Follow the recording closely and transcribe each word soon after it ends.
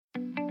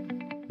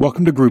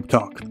Welcome to Group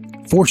Talk.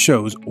 4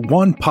 shows,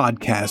 1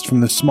 podcast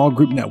from the Small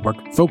Group Network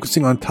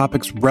focusing on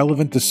topics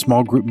relevant to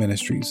small group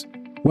ministries.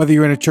 Whether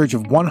you're in a church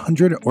of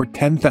 100 or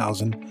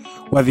 10,000,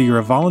 whether you're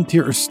a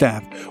volunteer or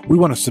staff, we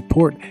want to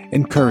support,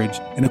 encourage,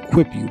 and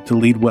equip you to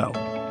lead well.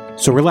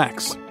 So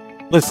relax,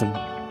 listen,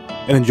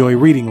 and enjoy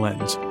Reading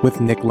Lenz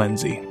with Nick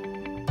Lenzi.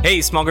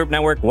 Hey, Small Group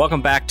Network,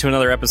 welcome back to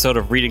another episode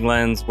of Reading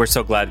Lenz. We're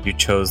so glad you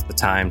chose the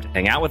time to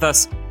hang out with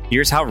us.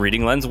 Here's how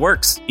Reading Lenz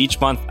works.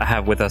 Each month, I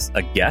have with us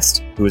a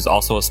guest who is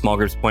also a small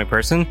groups point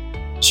person,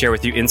 share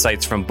with you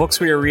insights from books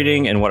we are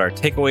reading and what our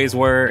takeaways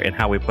were and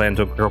how we plan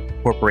to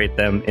incorporate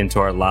them into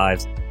our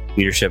lives,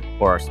 leadership,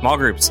 or our small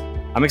groups.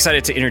 I'm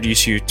excited to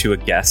introduce you to a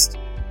guest.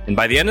 And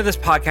by the end of this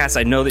podcast,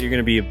 I know that you're going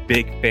to be a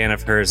big fan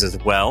of hers as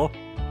well.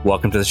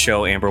 Welcome to the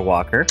show, Amber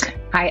Walker.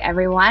 Hi,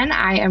 everyone.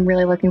 I am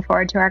really looking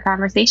forward to our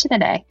conversation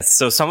today.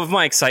 So some of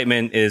my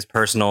excitement is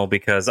personal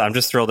because I'm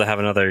just thrilled to have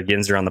another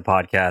Yinzer on the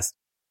podcast.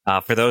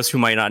 For those who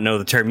might not know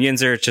the term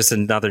Yinzer, it's just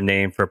another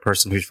name for a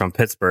person who's from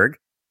Pittsburgh.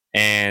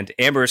 And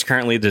Amber is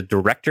currently the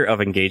director of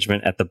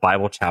engagement at the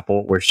Bible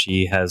Chapel, where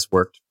she has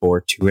worked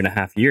for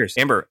 2.5 years.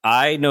 Amber,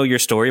 I know your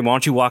story. Why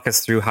don't you walk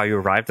us through how you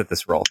arrived at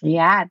this role?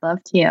 Yeah, I'd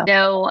love to.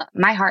 So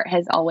my heart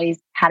has always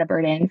had a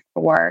burden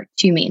for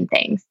 2 main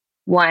things.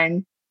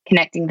 One,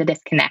 connecting the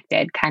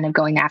disconnected, kind of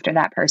going after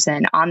that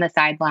person on the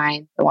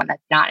sidelines, the one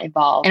that's not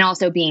involved, and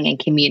also being in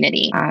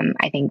community.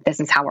 I think this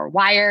is how we're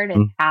wired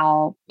and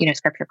how,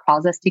 scripture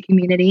calls us to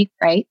community,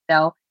 right?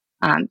 So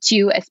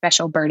 2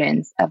 special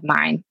burdens of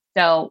mine.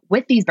 So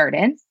with these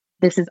burdens,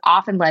 this has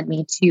often led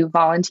me to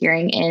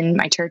volunteering in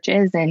my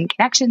churches and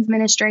connections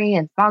ministry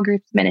and small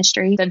groups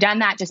ministry. So I've done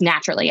that just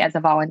naturally as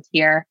a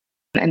volunteer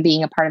and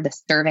being a part of the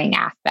serving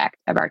aspect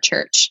of our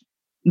church.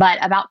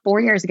 But about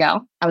 4 years ago,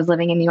 I was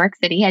living in New York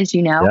City, as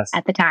you know,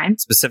 at the time.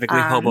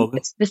 Specifically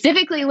Hoboken.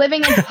 Specifically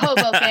living in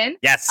Hoboken.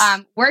 Yes.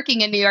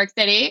 Working in New York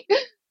City.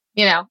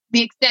 The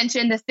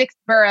extension, the 6th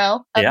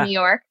borough of New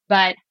York.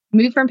 But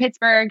moved from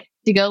Pittsburgh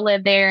to go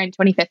live there in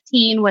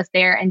 2015, was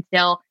there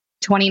until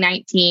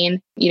 2019,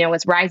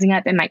 was rising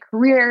up in my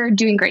career,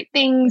 doing great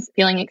things,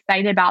 feeling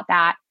excited about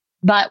that,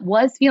 but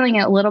was feeling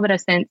a little bit of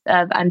sense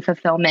of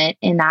unfulfillment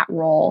in that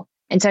role.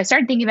 And so I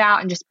started thinking about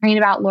and just praying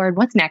about, Lord,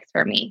 what's next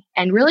for me?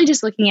 And really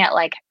just looking at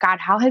God,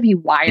 how have you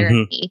wired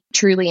me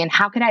truly? And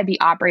how could I be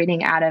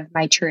operating out of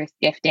my truest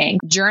gifting?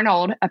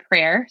 Journaled a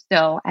prayer.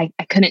 So I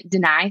couldn't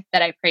deny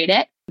that I prayed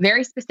it.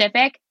 Very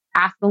specific.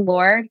 Asked the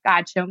Lord,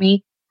 God, show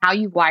me how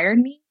you wired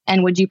me.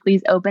 And would you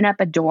please open up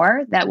a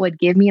door that would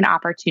give me an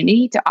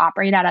opportunity to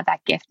operate out of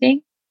that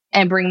gifting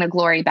and bring the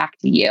glory back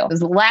to you? It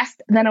was less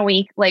than a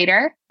week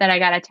later that I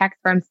got a text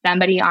from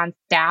somebody on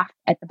staff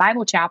at the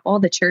Bible Chapel,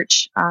 the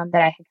church that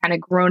I had kind of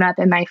grown up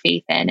in my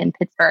faith in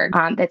Pittsburgh,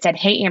 that said,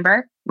 hey,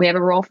 Amber, we have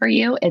a role for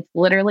you. It's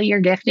literally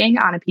your gifting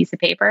on a piece of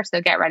paper. So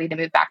get ready to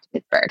move back to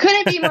Pittsburgh.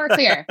 Couldn't be more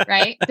clear,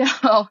 right?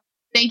 So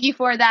thank you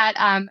for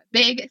that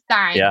big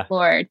sign,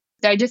 Lord.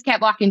 So I just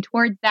kept walking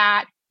towards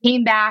that.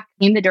 Came back,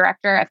 became the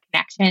director of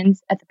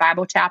connections at the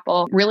Bible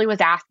Chapel, really was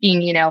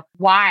asking,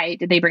 why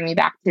did they bring me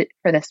back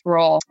for this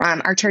role?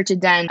 Our church had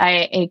done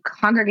a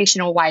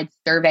congregational wide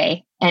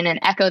survey, and an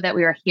echo that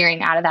we were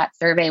hearing out of that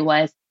survey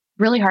was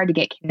really hard to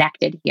get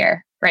connected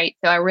here, right?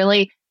 So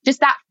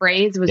just that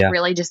phrase was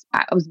really just,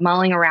 I was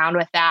mulling around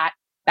with that,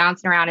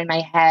 bouncing around in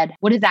my head.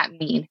 What does that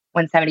mean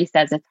when somebody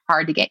says it's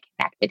hard to get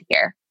connected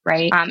here,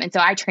 right? And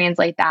so I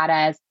translate that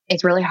as,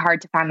 it's really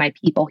hard to find my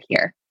people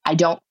here. I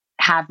don't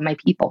have my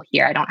people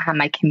here. I don't have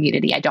my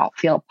community. I don't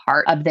feel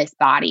part of this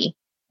body.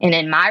 And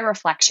in my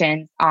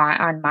reflections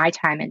on my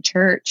time in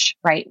church,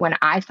 right, when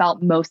I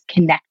felt most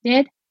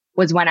connected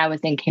was when I was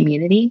in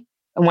community.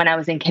 And when I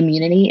was in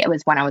community, it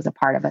was when I was a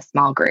part of a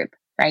small group,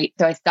 right?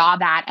 So I saw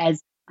that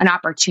as an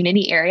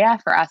opportunity area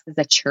for us as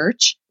a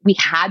church. We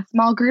had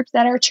small groups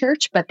at our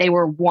church, but they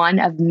were one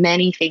of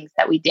many things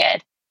that we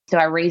did. So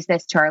I raised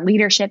this to our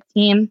leadership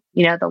team.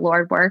 The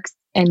Lord works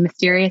in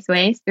mysterious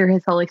ways through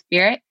His Holy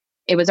Spirit.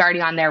 It was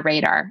already on their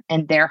radar,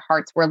 and their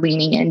hearts were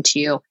leaning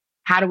into,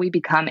 how do we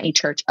become a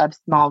church of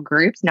small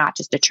groups, not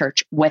just a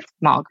church with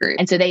small groups?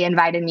 And so they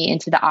invited me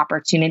into the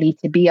opportunity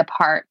to be a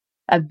part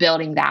of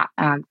building that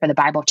for the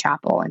Bible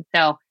Chapel. And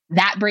so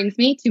that brings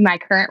me to my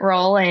current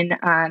role in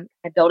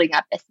building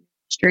up this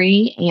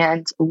ministry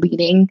and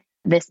leading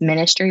this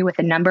ministry with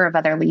a number of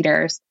other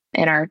leaders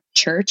in our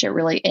church. It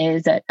really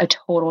is a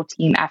total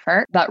team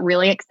effort, but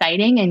really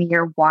exciting. In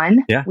year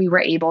 1, we were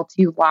able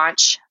to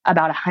launch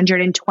about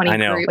 120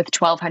 groups with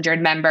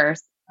 1,200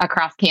 members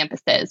across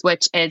campuses,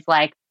 which is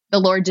the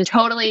Lord just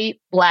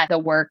totally blessed the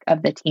work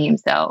of the team.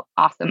 So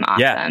awesome.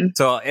 Yeah.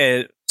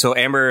 So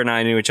Amber and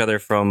I knew each other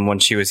from when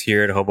she was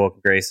here at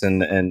Hoboken Grace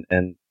and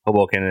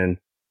Hoboken. And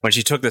when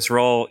she took this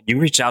role, you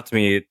reached out to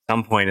me at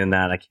some point in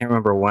that. I can't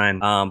remember when,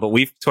 but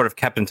we've sort of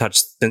kept in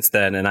touch since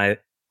then. And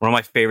one of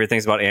my favorite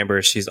things about Amber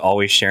is she's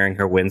always sharing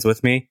her wins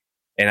with me.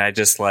 And I'm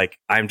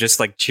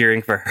just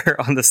cheering for her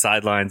on the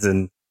sidelines.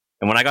 And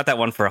when I got that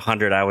one for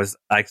 100,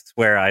 I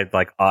swear I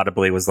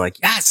audibly was like,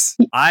 yes,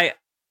 I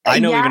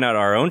know even at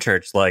our own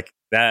church,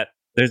 that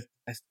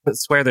I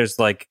swear there's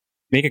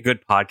make a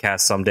good podcast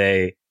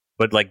someday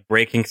but like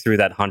breaking through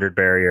that 100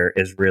 barrier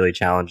is really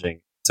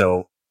challenging.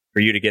 So for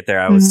you to get there,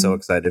 I was so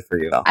excited for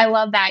you. I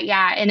love that.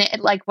 Yeah. And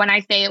like when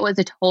I say it was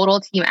a total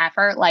team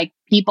effort, like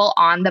people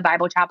on the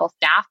Bible Chapel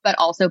staff, but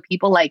also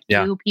people like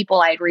you, people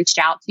I'd reached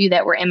out to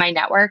that were in my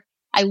network.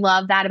 I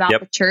love that about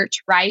the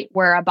church, right?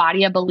 We're a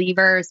body of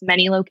believers,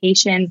 many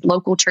locations,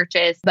 local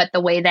churches, but the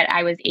way that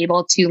I was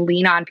able to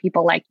lean on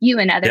people like you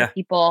and other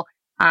people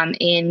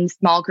in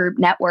small group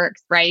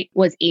networks, right,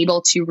 was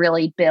able to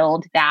really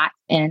build that.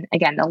 And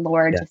again, the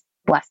Lord just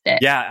blessed it.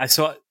 Yeah, I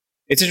saw.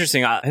 It's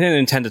interesting. I didn't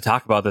intend to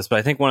talk about this, but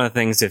I think one of the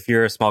things, if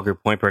you're a small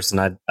group point person,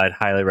 I'd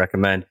highly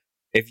recommend,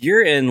 if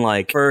you're in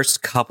like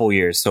first couple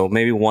years, so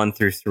maybe 1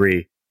 through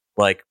 3,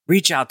 like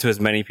reach out to as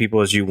many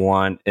people as you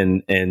want.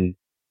 And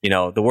you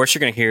know, the worst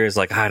you're going to hear is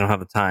like, I don't have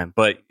the time.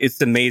 But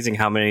it's amazing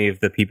how many of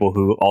the people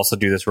who also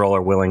do this role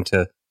are willing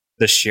to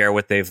share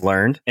what they've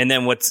learned. And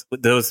then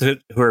those who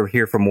are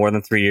here for more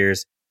than 3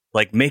 years,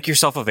 like make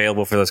yourself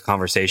available for those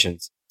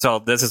conversations. So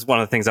this is one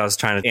of the things I was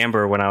trying to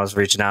Amber when I was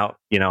reaching out,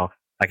 you know,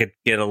 I could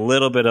get a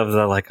little bit of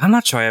the like, I'm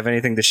not sure I have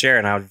anything to share.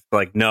 And I was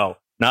like, no,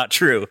 not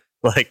true.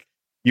 Like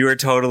you are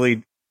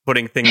totally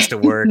putting things to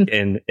work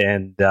and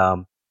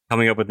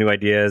coming up with new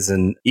ideas,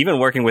 and even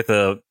working with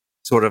a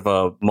sort of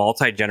a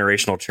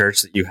multi-generational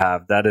church that you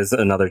have. That is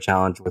another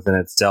challenge within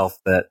itself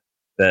that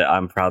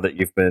I'm proud that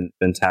you've been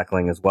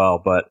tackling as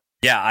well. But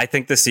yeah, I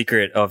think the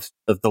secret of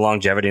the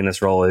longevity in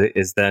this role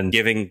is then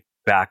giving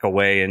back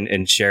away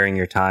and sharing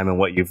your time and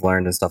what you've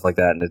learned and stuff like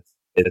that. And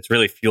it's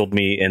really fueled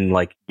me in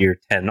like year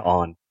 10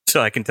 on. So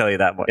I can tell you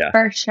that much. Yeah.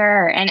 For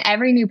sure. And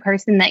every new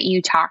person that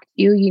you talk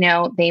to, you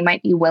know, they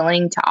might be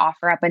willing to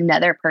offer up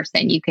another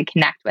person you could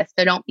connect with.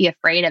 So don't be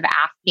afraid of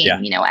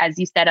asking, you know, as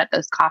you set up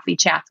those coffee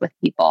chats with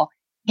people,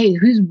 hey,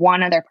 who's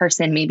one other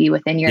person maybe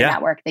within your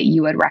network that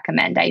you would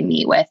recommend I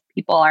meet with?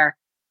 People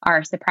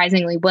are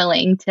surprisingly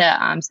willing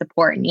to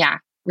support. And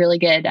really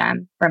good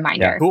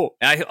reminder. Yeah, cool.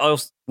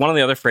 One of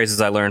the other phrases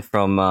I learned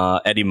from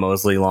Eddie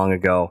Mosley long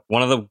ago,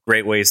 one of the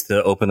great ways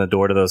to open the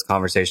door to those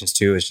conversations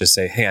too is just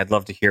say, hey, I'd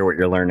love to hear what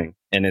you're learning.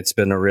 And it's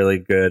been a really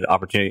good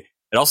opportunity.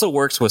 It also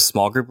works with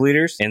small group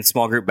leaders and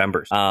small group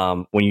members.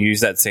 When you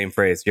use that same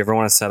phrase, you ever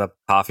want to set up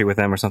coffee with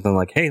them or something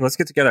like, hey, let's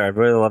get together. I'd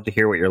really love to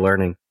hear what you're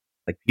learning.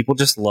 Like people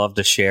just love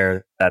to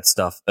share that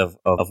stuff of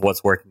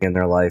what's working in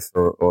their life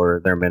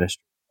or their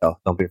ministry. So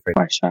don't be afraid.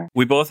 For sure.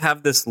 We both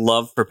have this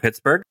love for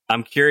Pittsburgh.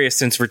 I'm curious,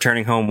 since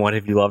returning home, what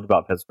have you loved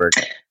about Pittsburgh?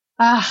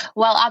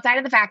 Well, outside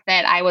of the fact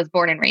that I was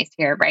born and raised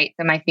here, right?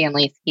 So my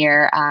family's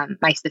here.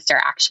 My sister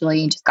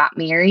actually just got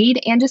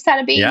married and just had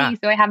a baby. Yeah.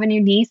 So I have a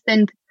new niece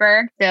in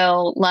Pittsburgh.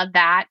 So love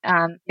that.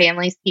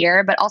 Family's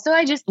here. But also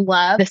I just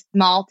love the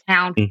small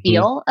town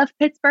feel of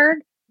Pittsburgh,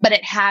 but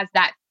it has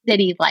that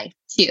city life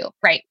too,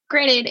 right?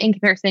 Granted, in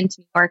comparison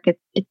to New York,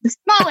 it's a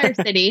smaller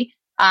city.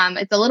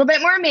 It's a little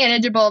bit more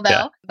manageable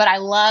though, but I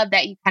love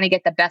that you kind of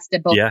get the best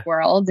of both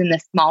worlds in the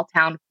small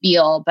town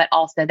feel, but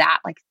also that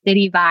like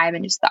city vibe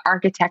and just the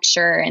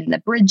architecture and the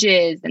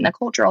bridges and the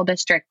cultural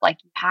district. Like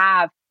you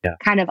have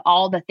kind of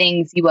all the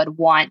things you would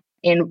want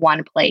in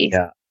one place.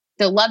 Yeah.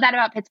 So love that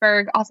about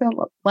Pittsburgh. Also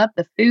love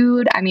the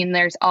food. I mean,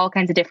 there's all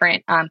kinds of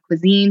different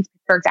cuisines.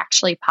 Pittsburgh's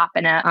actually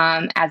popping up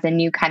as a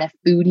new kind of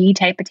foodie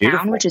type of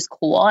town, which is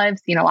cool. I've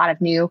seen a lot of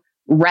new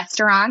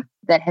restaurants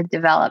that have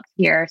developed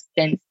here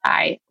since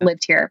I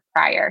lived here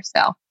prior.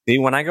 So see,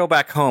 when I go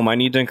back home, I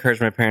need to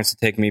encourage my parents to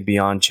take me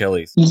beyond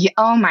Chili's.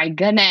 Oh my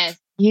goodness.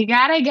 You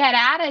got to get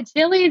out of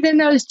Chili's in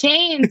those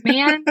chains,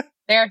 man.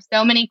 There are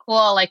so many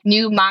cool, like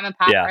new mom and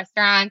pop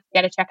restaurants.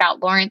 You got to check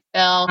out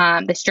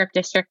Lawrenceville. The Strip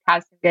District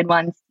has some good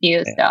ones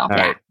too. So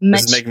right.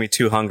 This is making me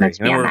too hungry.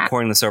 And we're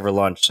recording this over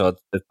lunch, so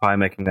it's probably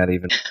making that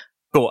even.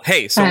 Cool.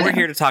 Hey, so we're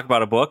here to talk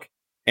about a book.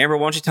 Amber,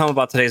 why don't you tell them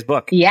about today's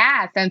book?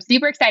 Yeah, so I'm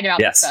super excited about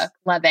this book.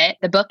 Love it.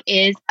 The book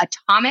is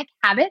Atomic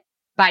Habits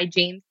by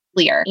James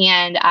Clear.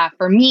 And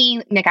for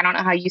me, Nick, I don't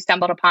know how you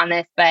stumbled upon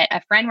this, but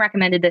a friend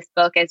recommended this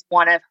book as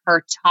one of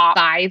her top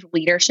 5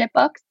 leadership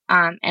books.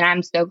 And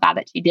I'm so glad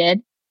that she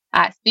did.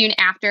 Soon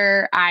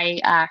after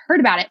I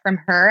heard about it from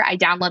her, I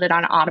downloaded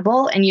on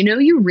Audible. And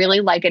you really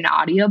like an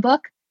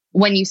audiobook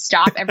when you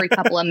stop every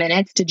couple of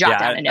minutes to jot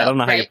down a note. I don't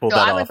know how you pulled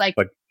that off. I was like,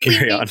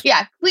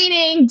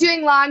 cleaning,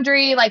 doing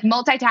laundry, like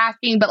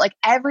multitasking, but like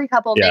every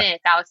couple of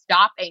minutes I was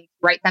stopping to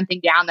write something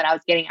down that I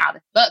was getting out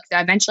of this book. So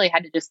I eventually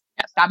had to just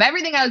stop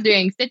everything I was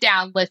doing, sit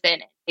down, listen,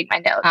 and take my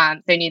notes.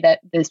 So I knew that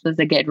this was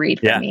a good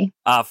read for me.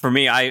 For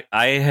me, I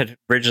had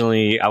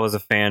originally, I was a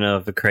fan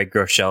of the Craig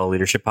Groeschel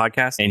leadership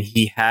podcast, and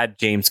he had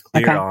James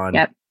Clear on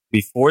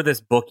before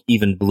this book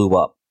even blew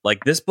up.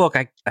 Like this book,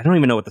 I don't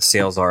even know what the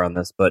sales are on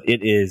this, but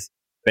it is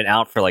been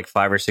out for like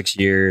 5 or 6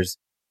 years.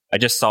 I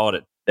just saw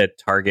it at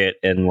Target,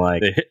 and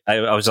like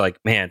I was like,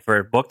 man, for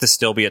a book to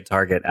still be at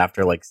Target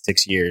after like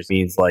 6 years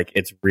means like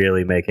it's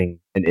really making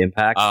an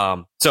impact.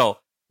 So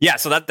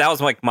that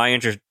was like my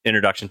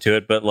introduction to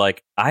it. But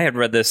like I had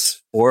read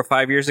this 4 or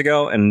 5 years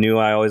ago and knew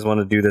I always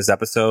wanted to do this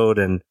episode,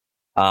 and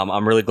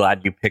I'm really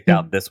glad you picked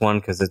out this one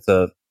because it's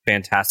a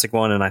fantastic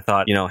one. And I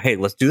thought, hey,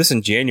 let's do this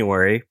in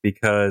January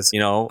because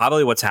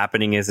probably what's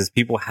happening is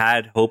people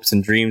had hopes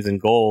and dreams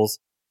and goals.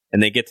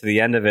 and they get to the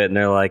end of it and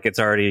they're like, it's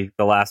already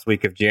the last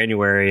week of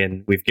January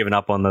and we've given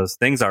up on those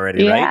things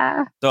already,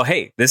 right? So,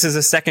 hey, this is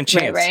a second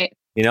chance. Right.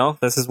 You know,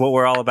 this is what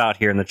we're all about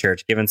here in the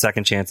church, giving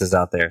second chances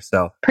out there.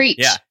 So, preach.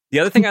 Yeah. The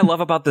other thing I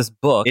love about this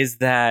book is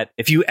that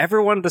if you ever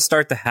wanted to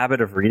start the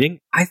habit of reading,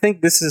 I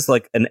think this is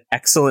like an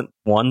excellent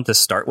one to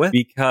start with,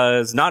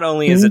 because not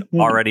only is it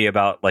already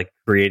about like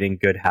creating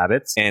good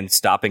habits and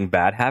stopping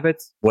bad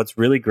habits, what's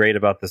really great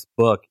about this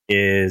book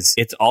is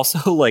it's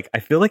also like, I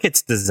feel like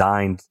it's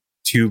designed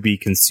to be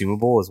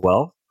consumable as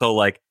well. So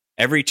like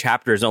every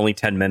chapter is only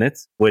 10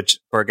 minutes, which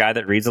for a guy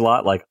that reads a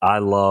lot, like I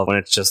love when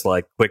it's just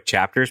like quick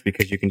chapters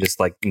because you can just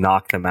like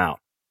knock them out.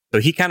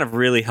 So he kind of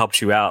really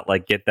helps you out,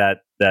 like get that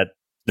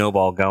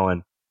snowball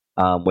going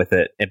with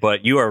it.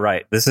 But you are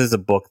right. This is a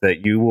book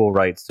that you will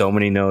write so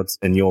many notes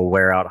and you'll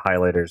wear out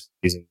highlighters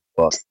using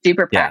the book.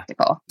 Super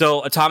practical.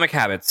 So Atomic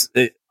Habits,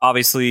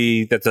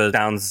 obviously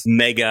sounds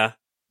mega,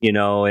 you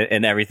know,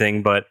 and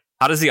everything, but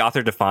how does the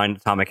author define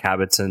atomic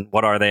habits and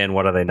what are they and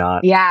what are they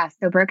not? Yeah.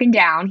 So broken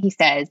down, he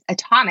says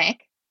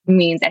atomic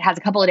means it has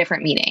a couple of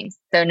different meanings.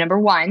 So number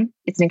one,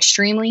 it's an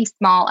extremely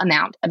small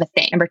amount of a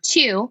thing. Number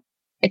two,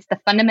 it's the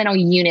fundamental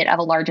unit of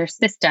a larger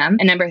system.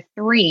 And number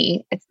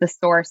three, it's the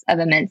source of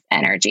immense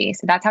energy.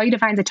 So that's how he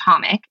defines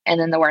atomic. And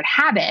then the word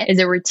habit is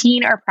a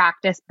routine or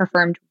practice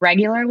performed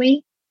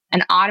regularly,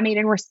 an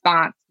automated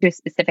response to a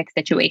specific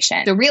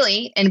situation. So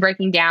really, in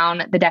breaking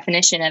down the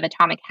definition of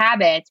atomic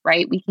habits,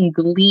 right, we can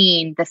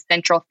glean the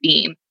central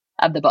theme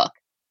of the book.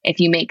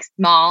 If you make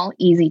small,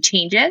 easy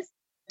changes,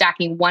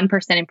 stacking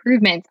 1%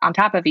 improvements on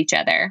top of each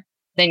other,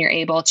 then you're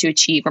able to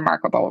achieve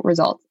remarkable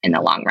results in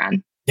the long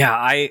run. Yeah,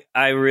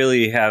 I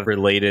really have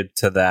related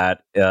to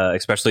that,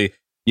 especially,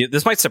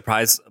 this might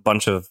surprise a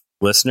bunch of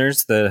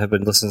listeners that have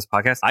been listening to this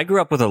podcast. I grew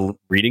up with a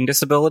reading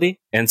disability,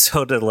 and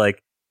so to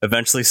like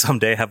eventually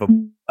someday have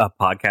a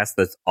podcast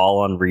that's all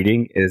on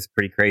reading is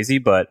pretty crazy.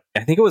 But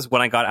I think it was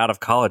when I got out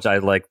of college, I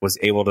like was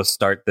able to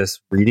start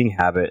this reading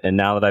habit. And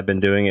now that I've been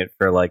doing it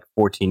for like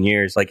 14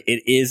 years, like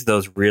it is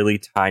those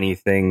really tiny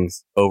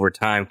things over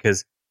time.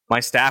 Because my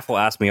staff will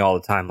ask me all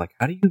the time, like,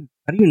 how do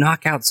you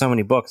knock out so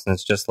many books? And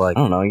it's just like,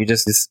 I don't know, you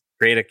just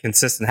create a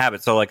consistent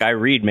habit. So like I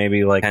read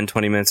maybe like 10,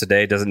 20 minutes a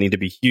day. It doesn't need to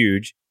be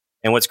huge.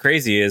 And what's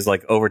crazy is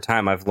like over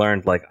time, I've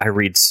learned like I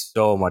read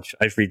so much.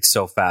 I read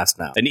so fast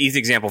now. An easy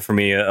example for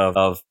me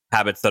of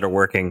habits that are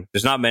working.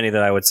 There's not many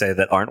that I would say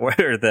that aren't,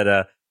 or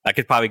that I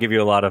could probably give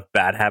you a lot of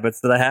bad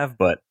habits that I have.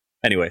 But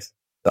anyways,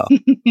 so.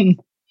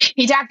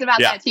 He talked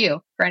about that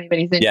too, for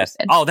anybody who's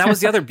interested. Yes. Oh, that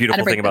was the other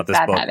beautiful thing about this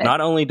book. Habits. Not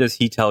only does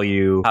he tell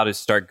you how to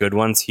start good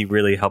ones, he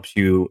really helps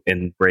you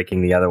in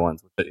breaking the other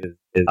ones, which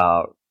is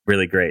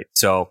really great.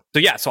 So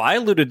I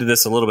alluded to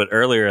this a little bit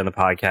earlier in the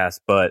podcast,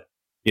 but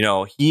you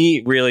know,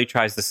 he really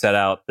tries to set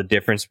out the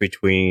difference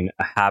between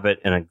a habit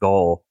and a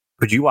goal.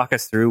 Could you walk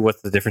us through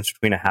what's the difference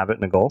between a habit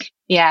and a goal?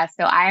 Yeah.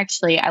 So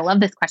I love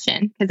this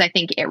question because I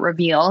think it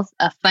reveals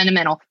a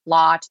fundamental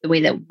flaw to the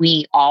way that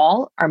we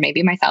all, or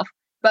maybe myself,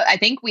 but I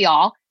think we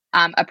all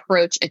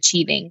approach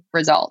achieving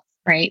results,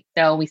 right?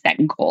 So we set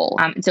goals.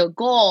 So a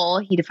goal,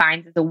 he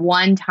defines as a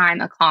one-time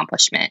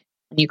accomplishment.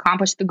 When you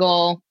accomplish the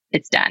goal,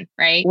 it's done,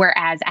 right?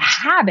 Whereas a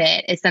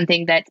habit is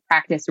something that's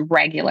practiced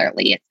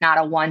regularly. It's not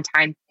a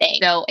one-time thing.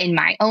 So in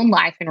my own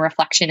life and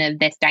reflection of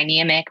this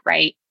dynamic,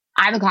 right,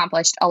 I've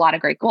accomplished a lot of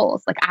great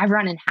goals. Like I've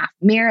run in half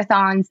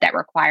marathons that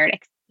required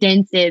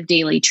extensive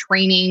daily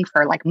training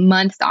for like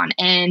months on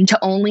end to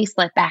only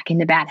slip back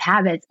into bad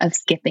habits of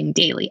skipping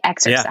daily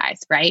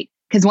exercise, right?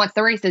 Because once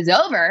the race is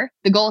over,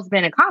 the goal's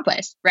been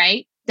accomplished,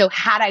 right? So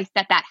had I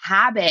set that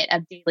habit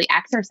of daily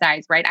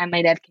exercise, right, I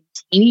might have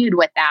continued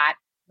with that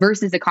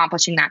versus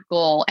accomplishing that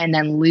goal and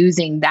then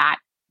losing that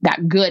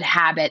good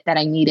habit that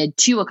I needed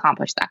to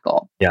accomplish that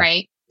goal,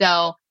 right?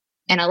 So,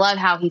 and I love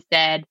how he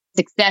said,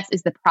 success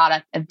is the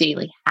product of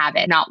daily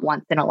habit, not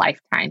once in a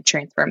lifetime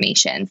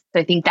transformations.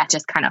 So I think that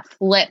just kind of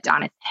flipped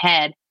on its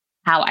head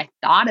how I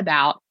thought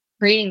about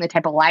creating the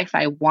type of life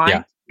I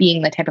want,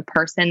 being the type of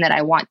person that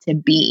I want to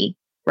be,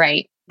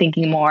 right?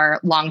 Thinking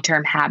more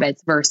long-term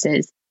habits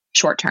versus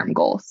short-term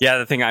goals. Yeah,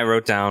 the thing I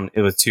wrote down,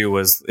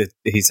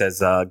 he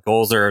says,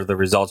 goals are the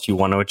results you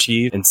want to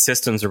achieve, and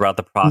systems are about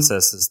the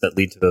processes that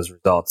lead to those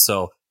results.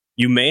 So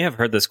you may have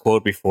heard this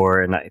quote before,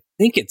 and I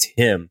think it's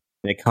him,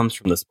 and it comes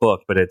from this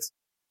book, but it's,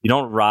 you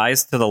don't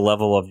rise to the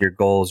level of your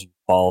goals, you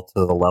fall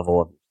to the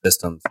level of your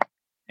systems.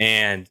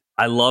 And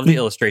I love the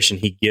illustration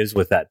he gives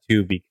with that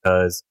too,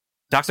 because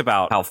he talks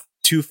about how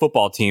talks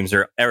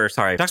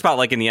about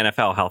like in the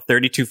NFL, how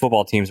 32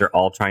 football teams are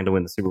all trying to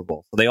win the Super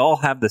Bowl. So they all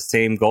have the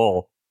same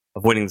goal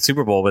of winning the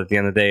Super Bowl, but at the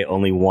end of the day,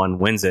 only one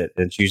wins it.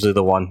 And it's usually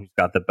the one who's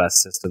got the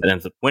best system that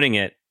ends up winning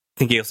it. I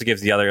think he also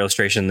gives the other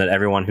illustration that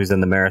everyone who's in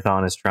the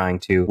marathon is trying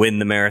to win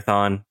the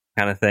marathon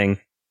kind of thing.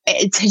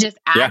 To just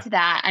add to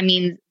that, I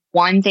mean,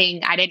 one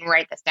thing, I didn't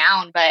write this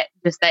down, but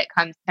just that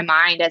comes to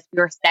mind as we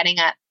were setting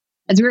up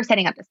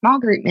the small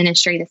group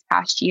ministry this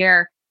past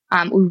year,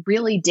 we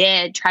really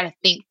did try to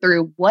think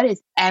through what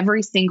is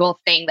every single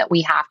thing that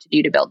we have to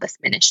do to build this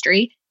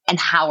ministry and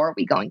how are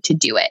we going to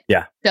do it?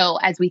 Yeah. So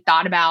as we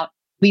thought about,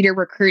 leader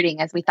recruiting,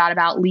 as we thought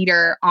about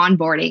leader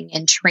onboarding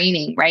and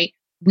training, right?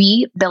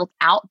 We built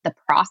out the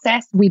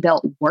process. We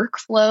built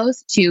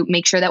workflows to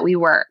make sure that we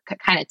were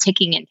kind of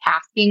ticking and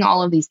tasking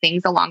all of these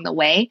things along the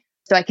way.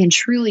 So I can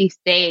truly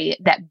say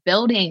that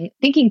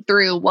thinking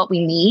through what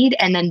we need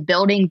and then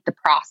building the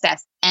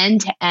process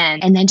end to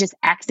end and then just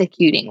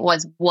executing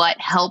was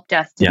what helped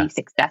us to be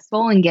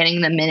successful in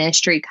getting the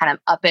ministry kind of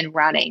up and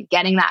running,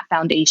 getting that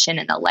foundation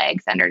and the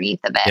legs underneath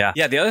of it.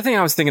 Yeah. The other thing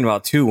I was thinking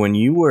about too, when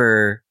you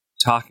were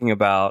talking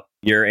about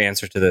your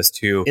answer to this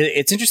too,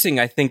 it's interesting.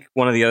 I think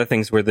one of the other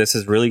things where this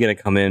is really going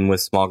to come in with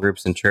small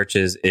groups and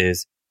churches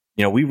is,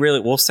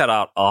 we'll set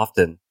out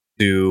often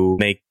to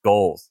make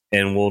goals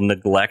and we'll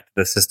neglect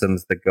the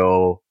systems that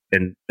go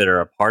and that are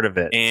a part of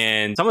it.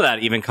 And some of that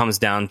even comes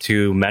down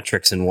to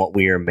metrics and what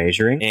we are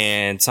measuring.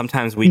 And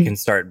sometimes we can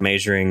start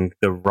measuring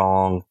the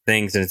wrong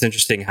things. And it's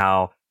interesting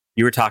how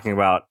you were talking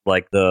about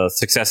like the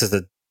success is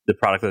the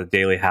product of the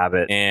daily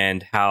habit,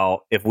 and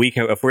how if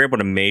we're able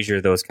to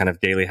measure those kind of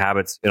daily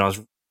habits. I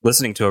was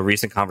listening to a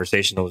recent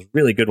conversation that was a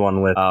really good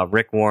one with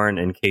Rick Warren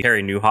and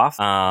Carey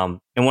Nieuwhof.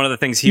 And one of the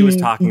things he was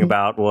talking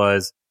about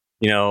was,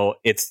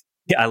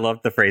 I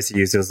loved the phrase he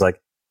used. It was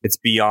like, it's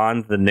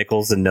beyond the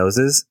nickels and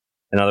noses.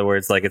 In other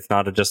words, like, it's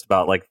not just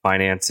about like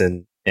finance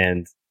and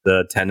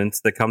the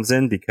attendance that comes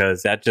in,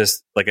 because that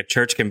just like a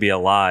church can be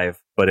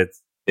alive, but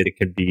it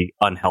can be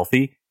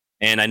unhealthy.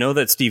 And I know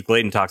that Steve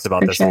Glayton talks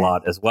about this a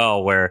lot as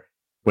well, where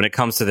when it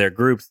comes to their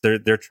groups,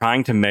 they're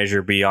trying to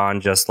measure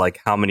beyond just like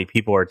how many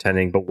people are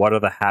attending, but what are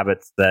the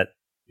habits that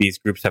these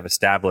groups have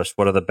established?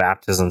 What are the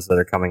baptisms that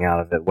are coming out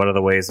of it? What are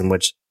the ways in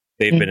which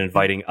they've been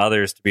inviting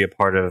others to be a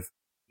part of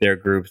their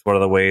groups? What are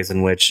the ways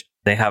in which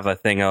they have a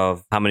thing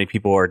of how many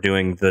people are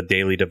doing the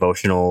daily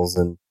devotionals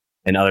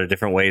and other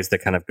different ways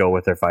that kind of go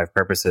with their 5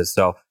 purposes?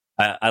 So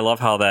I love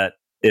how that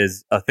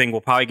is a thing we'll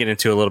probably get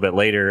into a little bit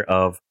later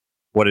of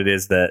what it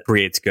is that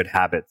creates good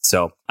habits.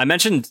 So I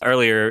mentioned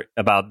earlier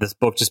about this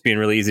book just being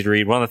really easy to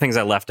read. One of the things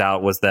I left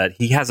out was that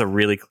he has a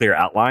really clear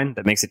outline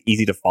that makes it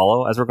easy to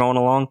follow as we're going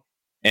along.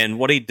 And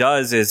what he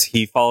does is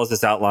he follows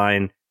this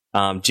outline.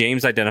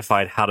 James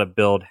identified how to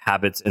build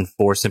habits in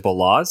 4 simple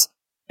laws.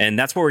 And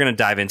that's what we're going to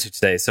dive into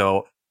today.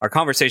 So our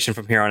conversation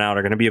from here on out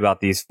are going to be about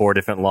these 4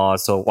 different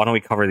laws. So why don't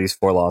we cover these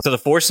 4 laws? So the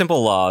 4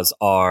 simple laws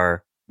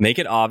are: make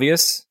it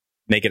obvious,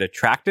 make it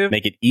attractive,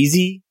 make it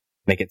easy,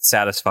 make it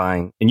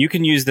satisfying. And you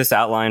can use this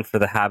outline for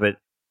the habit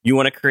you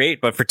want to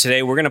create. But for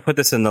today, we're going to put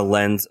this in the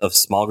lens of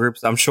small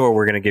groups. I'm sure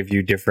we're going to give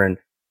you different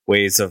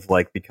ways of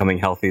like becoming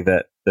healthy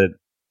that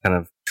kind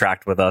of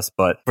tracked with us.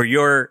 But for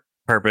your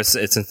purpose,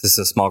 since this is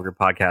a small group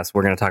podcast,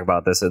 we're going to talk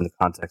about this in the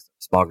context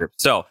of small groups.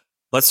 So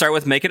let's start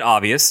with make it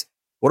obvious.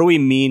 What do we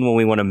mean when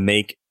we want to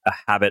make a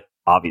habit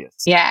obvious?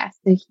 Yeah.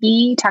 So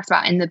he talks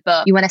about in the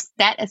book, you want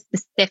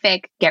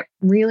to get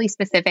really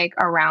specific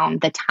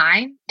around the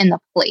time and the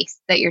place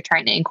that you're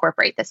trying to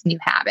incorporate this new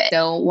habit.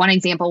 So one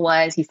example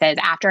was, he says,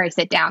 after I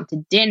sit down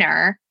to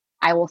dinner,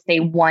 I will say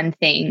one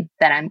thing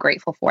that I'm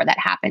grateful for that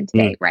happened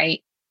today,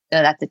 right?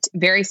 So that's a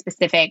very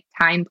specific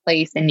time,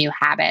 place, and new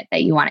habit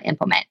that you want to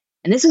implement.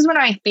 And this is one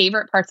of my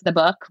favorite parts of the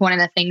book. One of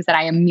the things that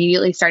I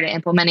immediately started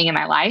implementing in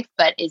my life,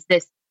 but is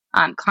this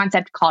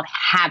concept called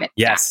habit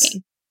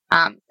stacking.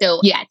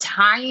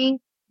 Tying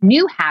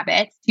new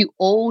habits to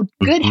old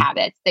good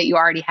habits that you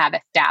already have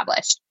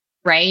established,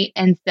 right?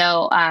 And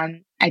so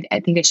I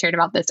think I shared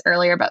about this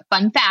earlier, but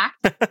fun fact,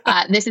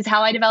 this is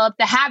how I developed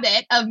the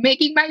habit of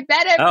making my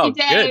bed every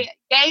day.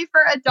 Good. Yay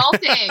for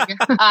adulting.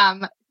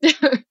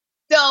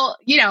 So,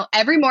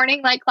 every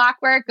morning, like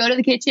clockwork, go to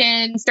the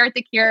kitchen, start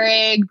the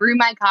Keurig, brew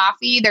my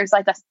coffee. There's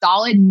like a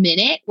solid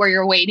minute where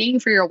you're waiting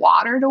for your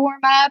water to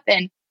warm up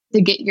and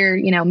to get your,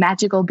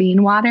 magical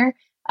bean water.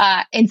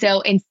 And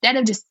so instead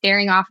of just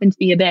staring off into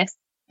the abyss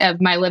of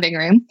my living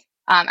room,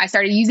 I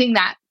started using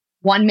that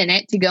 1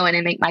 minute to go in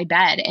and make my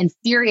bed. And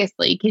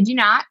seriously, kid you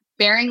not,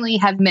 sparingly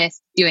have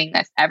missed doing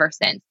this ever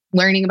since,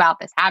 learning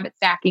about this habit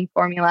stacking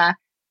formula.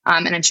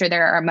 And I'm sure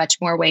there are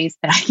much more ways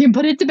that I can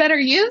put it to better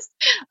use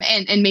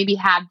and maybe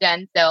have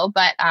done so.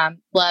 But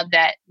love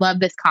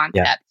this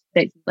concept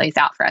that he lays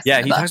out for us.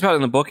 Yeah, he talks about it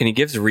in the book and he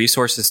gives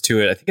resources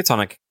to it. I think it's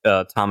on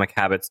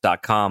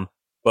atomichabits.com.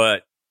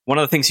 But one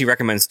of the things he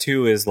recommends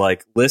too is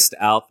like list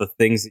out the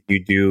things that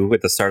you do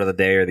at the start of the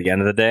day or the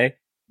end of the day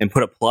and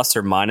put a plus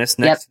or minus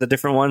next to the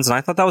different ones. And I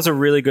thought that was a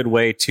really good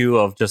way too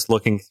of just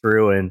looking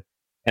through and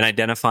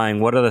identifying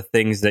what are the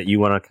things that you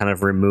want to kind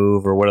of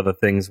remove, or what are the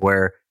things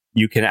where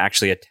you can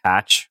actually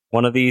attach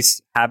one of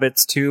these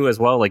habits to as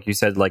well. Like you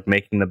said, like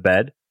making the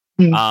bed.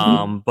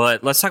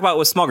 But let's talk about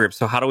with small groups.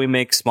 So how do we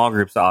make small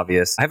groups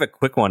obvious? I have a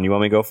quick one. You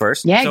want me to go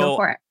first? Yeah, go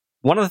for it.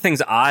 One of the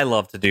things I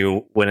love to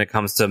do when it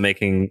comes to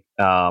making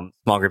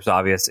small groups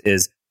obvious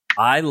is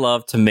I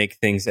love to make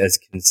things as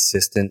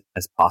consistent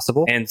as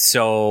possible. And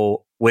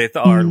so with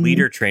our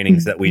leader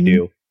trainings that we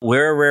do,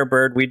 we're a rare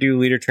bird. We do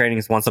leader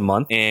trainings once a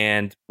month.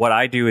 And what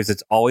I do is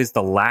it's always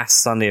the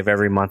last Sunday of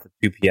every month at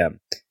 2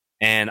 p.m.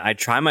 And I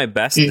try my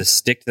best to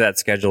stick to that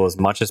schedule as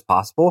much as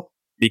possible,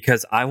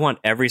 because I want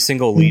every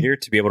single leader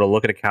to be able to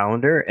look at a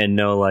calendar and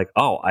know like,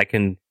 oh, I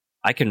can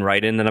I can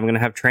write in that I'm going to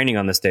have training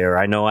on this day, or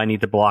I know I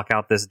need to block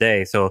out this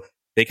day. So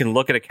they can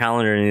look at a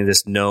calendar and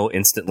just know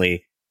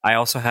instantly. I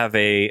also have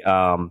a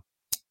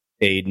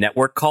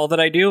network call that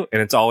I do,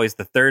 and it's always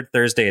the third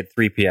Thursday at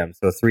 3 p.m.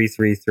 So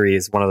 333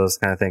 is one of those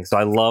kind of things. So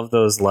I love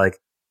those like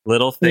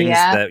little things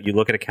that you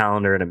look at a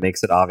calendar and it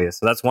makes it obvious.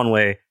 So that's one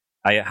way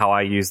how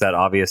I use that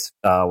obvious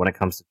when it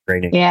comes to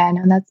training. Yeah,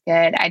 no, that's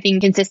good. I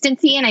think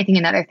consistency, and I think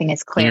another thing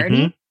is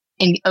clarity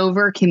and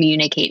over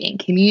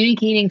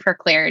communicating for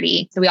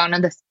clarity. So we all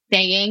know the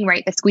saying,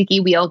 right? The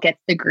squeaky wheel gets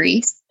the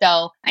grease.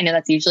 So I know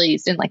that's usually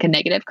used in like a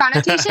negative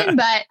connotation,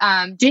 but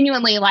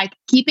genuinely like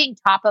keeping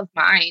top of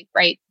mind,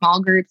 right?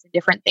 Small groups and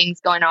different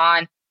things going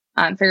on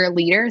for your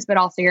leaders, but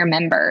also your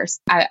members.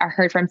 I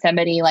heard from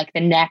somebody like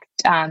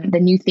the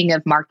new thing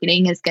of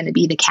marketing is going to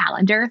be the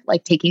calendar,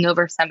 like taking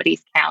over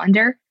somebody's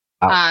calendar.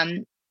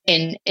 And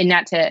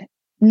not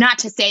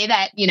to say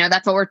that,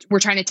 that's what we're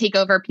trying to take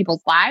over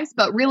people's lives,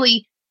 but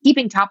really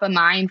keeping top of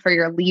mind for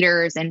your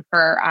leaders and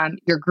for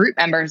your group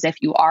members, if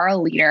you are a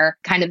leader,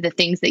 kind of the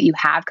things that you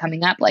have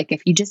coming up. Like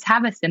if you just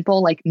have a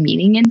simple like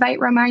meeting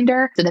invite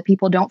reminder so that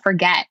people don't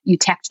forget, you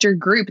text your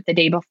group the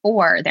day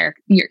before,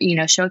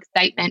 show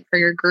excitement for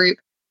your group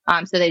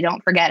so they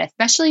don't forget,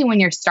 especially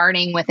when you're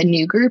starting with a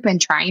new group and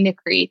trying to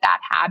create that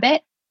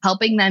habit,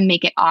 helping them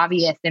make it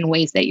obvious in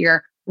ways that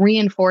you're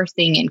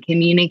reinforcing and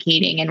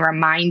communicating and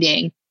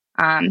reminding,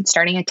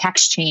 starting a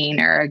text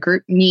chain or a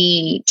group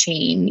me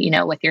chain,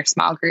 with your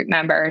small group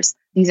members.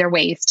 These are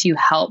ways to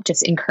help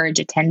just encourage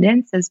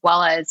attendance, as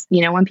well as,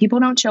 when people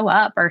don't show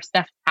up or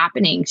stuff's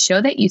happening, show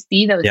that you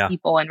see those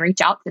people and reach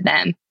out to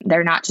them.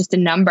 They're not just a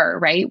number,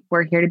 right?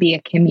 We're here to be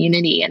a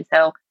community. And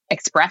so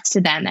express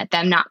to them that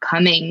them not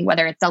coming,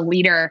 whether it's a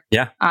leader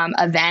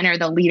event or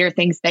the leader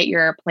things that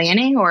you're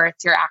planning, or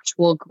it's your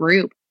actual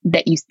group,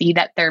 that you see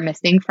that they're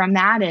missing from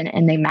that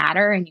and they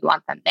matter and you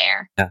want them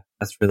there. Yeah,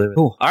 that's really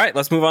cool. All right,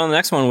 let's move on to the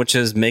next one, which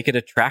is make it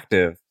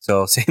attractive.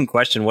 So same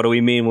question. What do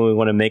we mean when we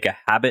want to make a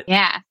habit?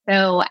 Yeah,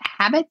 so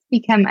habits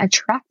become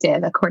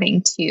attractive,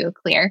 according to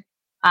Clear,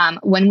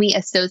 when we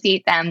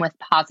associate them with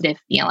positive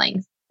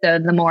feelings. So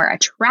the more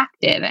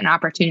attractive an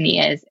opportunity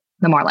is,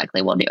 the more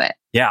likely we'll do it.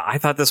 Yeah, I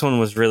thought this one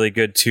was really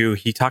good too.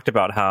 He talked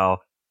about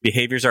how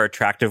behaviors are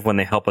attractive when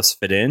they help us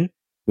fit in.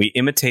 We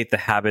imitate the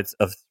habits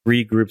of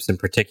three groups in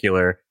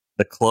particular: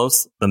 the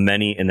close, the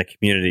many, and the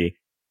community.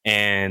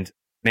 And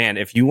man,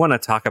 if you want to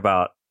talk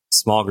about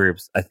small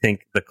groups, I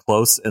think the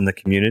close and the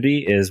community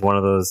is one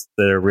of those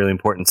that are really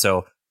important.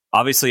 So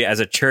obviously, as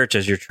a church,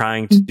 as you're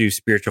trying to do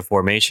spiritual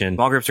formation,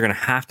 small groups are going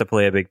to have to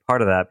play a big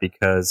part of that,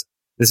 because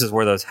this is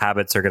where those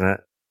habits are going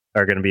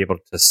to be able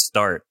to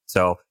start.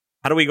 So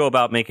how do we go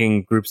about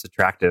making groups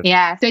attractive?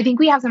 Yeah, so I think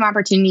we have some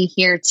opportunity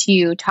here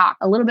to talk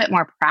a little bit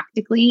more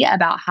practically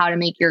about how to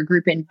make your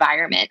group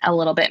environment a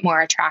little bit more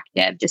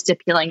attractive, just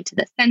appealing to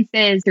the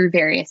senses through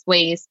various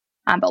ways.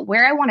 But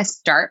where I want to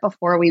start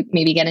before we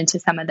maybe get into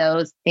some of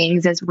those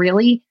things is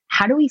really,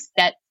 how do we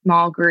set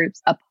small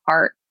groups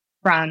apart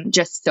from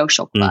just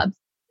social clubs?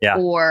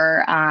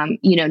 Or,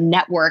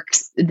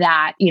 networks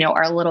that,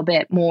 are a little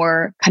bit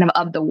more kind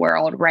of the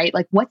world, right?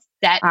 Like what's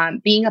set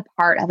being a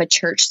part of a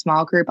church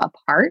small group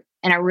apart?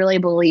 And I really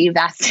believe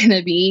that's going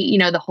to be,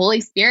 the Holy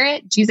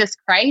Spirit, Jesus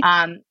Christ,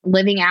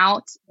 living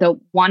out the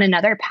one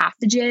another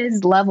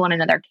passages, love one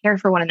another, care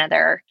for one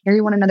another, carry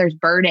one another's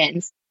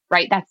burdens,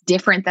 right? That's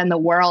different than the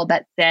world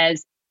that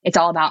says it's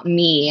all about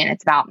me and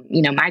it's about,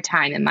 my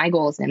time and my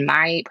goals and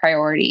my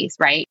priorities,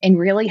 right? And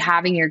really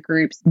having your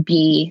groups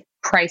be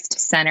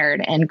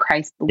Christ-centered and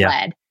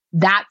Christ-led.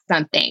 That's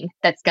something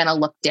that's going to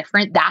look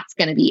different. That's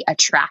going to be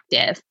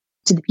attractive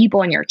to the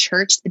people in your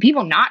church, the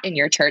people not in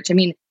your church. I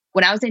mean,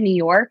 when I was in New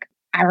York,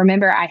 I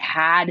remember I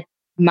had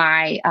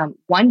my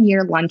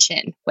 1-year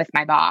luncheon with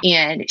my boss,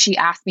 and she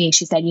asked me,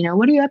 she said,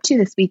 what are you up to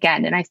this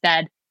weekend? And I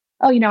said,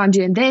 oh, I'm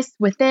doing this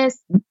with this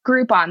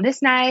group on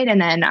this night. And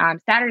then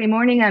Saturday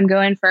morning, I'm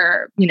going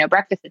for,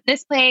 breakfast at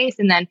this place.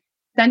 And then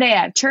Sunday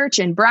I have church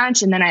and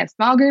brunch. And then I have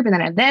small group. And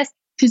then I have this.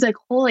 She's like,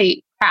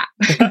 holy crap.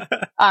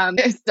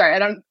 Sorry, I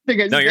don't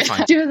think No, you're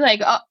fine.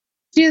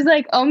 She was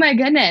like, oh my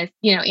goodness,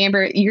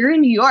 Amber, you're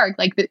in New York.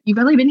 Like you've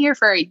only been here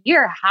for a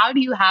year. How do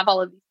you have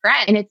all of these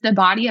friends? And it's the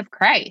body of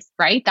Christ,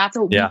 right? That's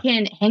what we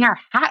can hang our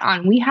hat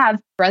on. We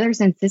have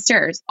brothers and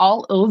sisters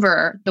all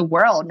over the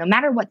world. No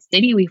matter what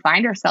city we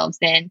find ourselves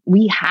in,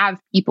 we have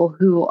people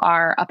who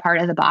are a part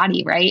of the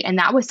body, right? And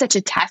that was such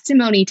a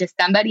testimony to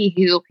somebody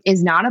who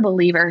is not a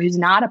believer, who's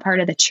not a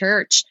part of the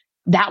church.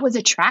 That was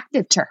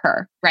attractive to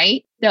her,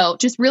 right? So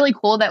just really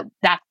cool that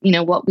that's,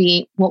 what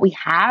we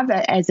have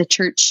as a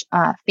church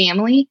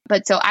family.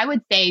 But so I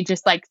would say,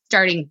 just like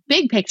starting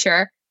big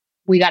picture,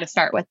 we got to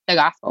start with the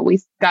gospel. We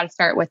got to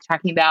start with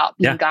talking about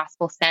being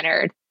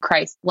gospel-centered,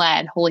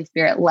 Christ-led, Holy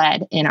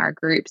Spirit-led in our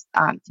groups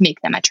to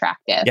make them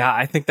attractive. Yeah,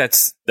 I think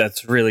that's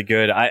really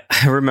good. I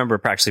remember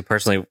actually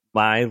personally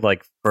my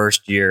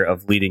first year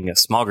of leading a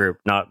small group,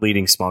 not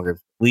leading small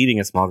groups, leading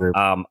a small group.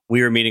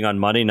 We were meeting on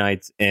Monday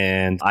nights,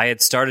 and I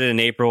had started in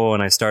April,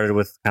 and I started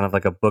with kind of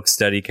like a book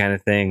study kind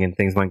of thing, and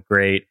things went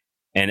great.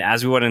 And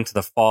as we went into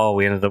the fall,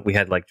 we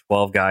had like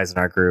 12 guys in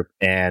our group,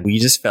 and we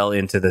just fell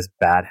into this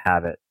bad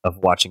habit of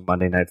watching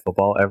Monday Night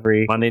Football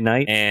every Monday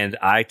night. And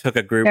I took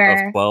a group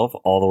of 12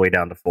 all the way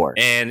down to 4.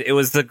 And it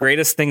was the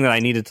greatest thing that I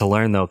needed to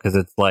learn, though, because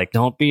it's like,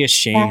 don't be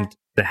ashamed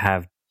to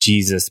have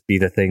Jesus be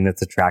the thing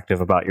that's attractive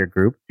about your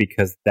group,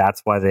 because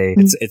that's why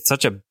it's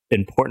such an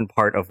important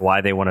part of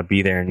why they want to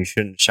be there, and you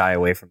shouldn't shy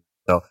away from it.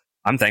 So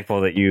I'm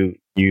thankful that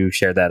you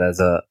shared that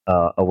as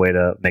a way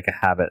to make a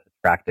habit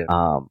attractive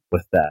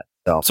with that.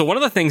 So one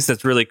of the things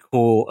that's really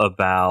cool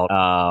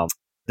about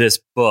this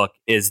book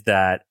is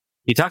that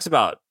he talks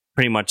about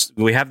pretty much,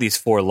 we have these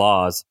 4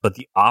 laws, but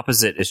the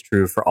opposite is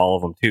true for all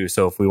of them too.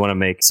 So if we want to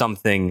make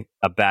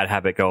a bad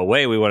habit go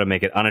away, we want to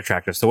make it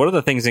unattractive. So what are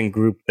the things in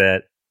group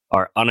that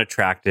are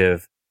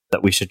unattractive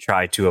that we should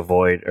try to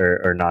avoid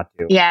or not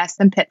do? Yeah,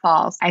 some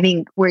pitfalls. I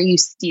think where you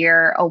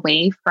steer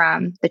away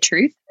from the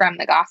truth, from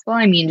the gospel.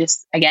 I mean,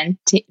 just again,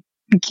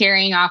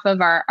 carrying off of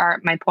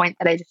my point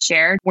that I just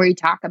shared, where you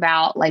talk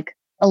about like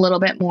a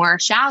little bit more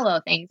shallow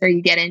things, or you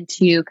get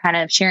into kind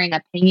of sharing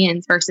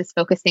opinions versus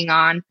focusing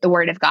on the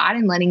word of God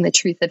and letting the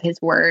truth of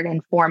his word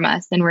inform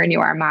us and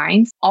renew our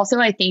minds. Also,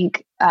 I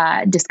think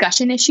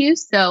discussion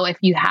issues. So if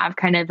you have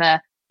kind of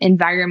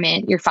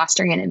you're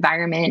fostering an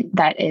environment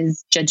that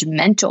is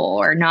judgmental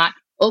or not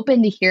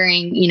open to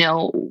hearing,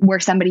 where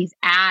somebody's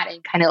at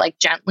and kind of like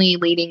gently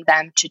leading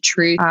them to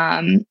truth.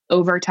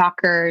 Over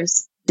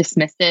talkers,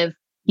 dismissive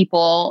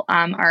people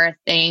are a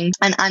thing.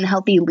 An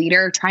unhealthy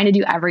leader, trying to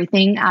do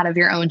everything out of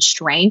your own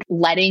strength,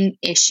 letting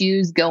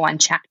issues go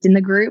unchecked in the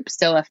group.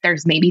 So if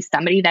there's maybe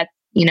somebody that's,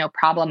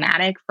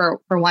 problematic for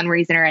one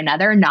reason or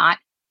another, not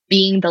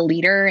being the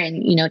leader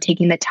and,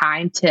 taking the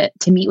time to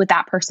meet with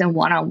that person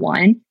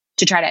one-on-one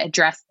to try to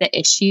address the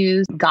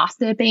issues,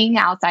 gossiping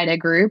outside a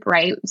group,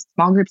 right?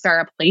 Small groups are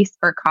a place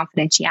for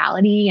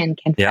confidentiality and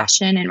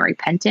confession and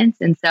repentance.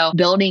 And so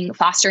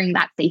fostering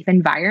that safe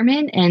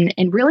environment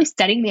and really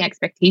setting the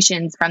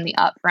expectations from the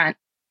upfront.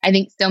 I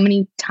think so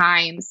many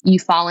times you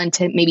fall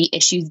into maybe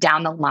issues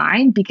down the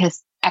line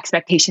because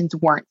expectations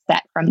weren't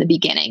set from the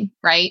beginning,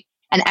 right?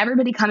 And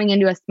everybody coming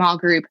into a small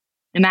group,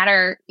 no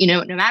matter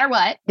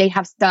what, they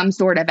have some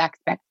sort of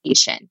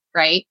expectation,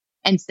 right?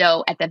 And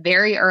so at the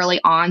very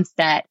early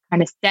onset,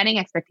 kind of setting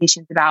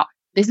expectations about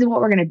this is what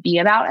we're going to be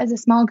about as a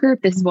small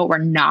group. This is what we're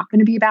not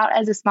going to be about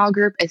as a small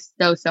group is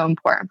so, so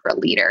important for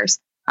leaders.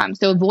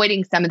 So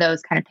avoiding some of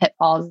those kind of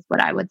pitfalls is what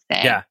I would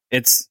say. Yeah,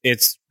 it's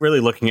really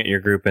looking at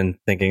your group and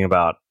thinking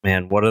about,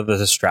 man, what are the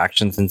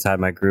distractions inside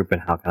my group and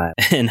how can I?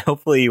 And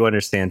hopefully you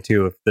understand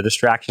too, if the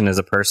distraction is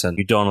a person,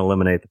 you don't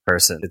eliminate the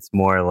person. It's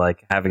more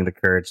like having the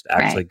courage to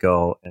actually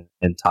go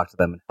and talk to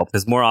them and help.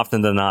 Because more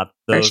often than not,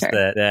 those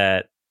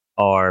that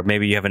or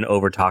maybe you have an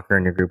overtalker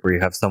in your group where you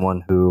have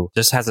someone who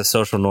just has a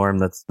social norm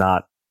that's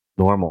not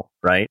normal,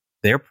 right?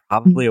 They're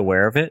probably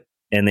aware of it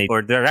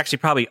or they're actually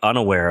probably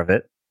unaware of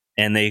it.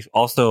 And they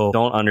also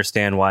don't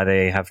understand why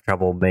they have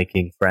trouble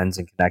making friends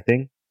and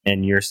connecting.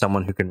 And you're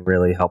someone who can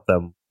really help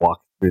them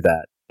walk through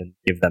that and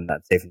give them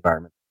that safe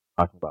environment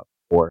we're talking about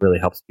before. It really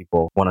helps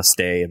people want to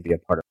stay and be a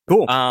part of it.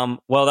 Cool.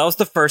 Well, that was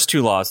the first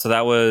 2 laws. So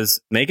that was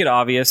make it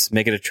obvious,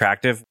 make it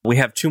attractive. We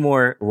have 2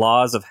 more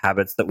laws of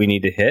habits that we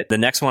need to hit. The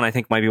next one I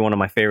think might be one of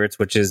my favorites,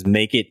 which is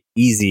make it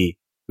easy.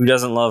 Who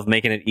doesn't love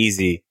making it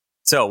easy?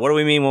 So what do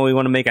we mean when we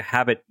want to make a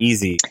habit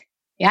easy?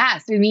 Yeah,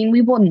 so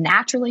we will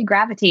naturally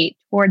gravitate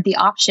toward the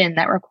option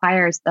that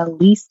requires the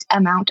least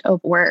amount of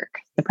work.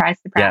 Surprise,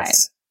 surprise.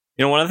 Yes.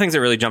 One of the things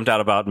that really jumped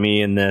out about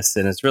me in this,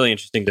 and it's really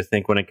interesting to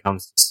think when it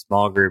comes to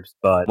small groups,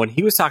 but when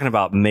he was talking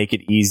about make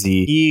it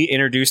easy, he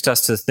introduced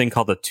us to this thing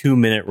called the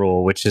 2-minute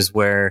rule, which is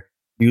where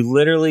you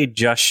literally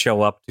just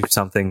show up to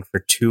something for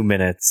 2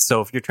 minutes. So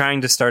if you're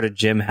trying to start a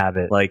gym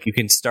habit, like you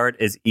can start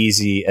as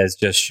easy as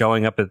just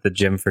showing up at the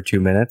gym for 2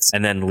 minutes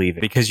and then leaving,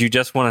 because you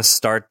just want to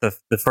start the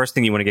first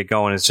thing you want to get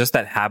going is just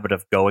that habit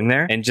of going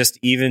there and just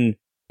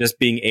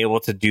being able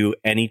to do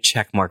any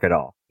check mark at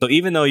all. So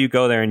even though you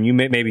go there and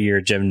maybe you're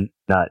a gym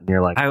nut and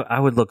you're like, I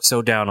would look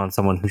so down on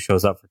someone who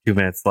shows up for 2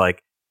 minutes.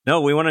 Like, no,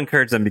 we want to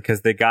encourage them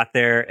because they got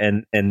there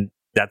and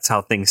that's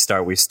how things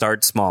start. We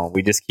start small.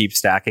 We just keep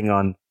stacking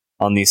on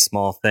these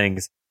small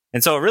things.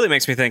 And so it really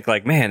makes me think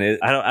like, man,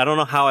 I don't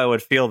know how I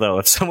would feel though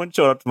if someone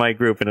showed up to my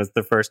group and it's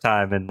the first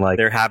time and like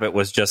their habit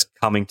was just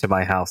coming to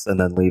my house and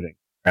then leaving,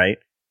 right?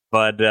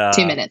 But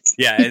 2 minutes.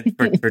 Yeah,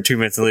 for 2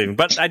 minutes and leaving.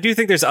 But I do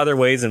think there's other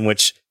ways in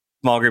which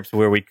small groups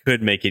where we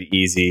could make it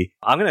easy.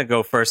 I'm going to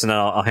go first and then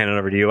I'll hand it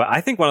over to you.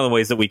 I think one of the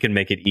ways that we can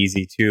make it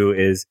easy too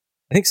is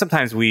I think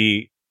sometimes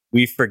we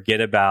forget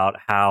about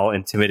how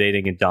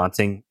intimidating and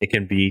daunting it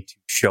can be to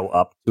show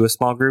up to a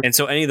small group. And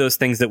so any of those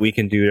things that we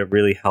can do to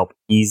really help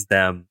ease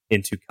them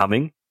into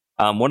coming.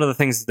 One of the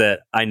things that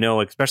I know,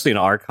 especially in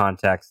our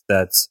context,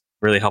 that's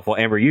really helpful.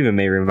 Amber, you even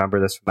may remember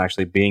this from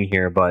actually being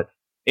here, but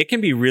it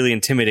can be really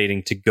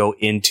intimidating to go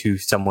into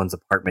someone's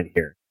apartment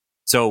here.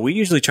 So we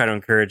usually try to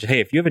encourage,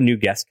 hey, if you have a new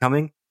guest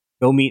coming,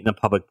 go meet in a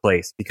public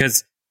place,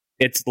 because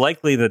it's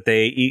likely that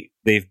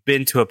they've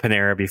been to a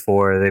Panera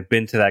before, they've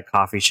been to that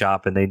coffee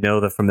shop, and they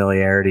know the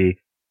familiarity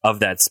of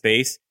that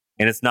space.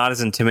 And it's not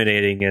as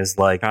intimidating as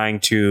like trying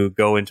to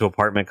go into an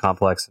apartment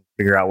complex and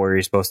figure out where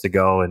you're supposed to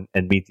go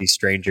and meet these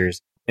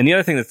strangers. And the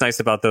other thing that's nice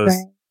about those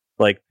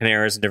like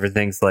Paneras and different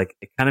things, like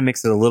it kind of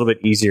makes it a little bit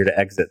easier to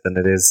exit than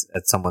it is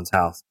at someone's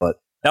house. But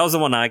that was the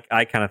one I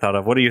kind of thought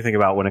of. What do you think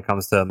about when it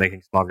comes to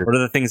making small groups? What are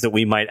the things that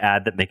we might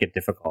add that make it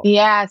difficult?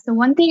 Yeah. So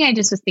one thing I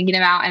just was thinking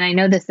about, and I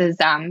know this is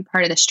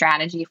part of the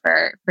strategy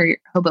for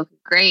Hoboken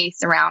Grace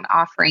around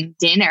offering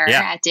dinner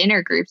at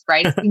dinner groups,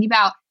 right? Is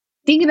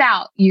think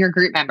about your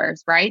group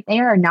members, right? They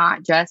are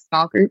not just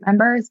small group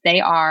members.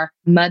 They are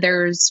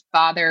mothers,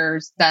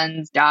 fathers,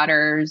 sons,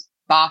 daughters,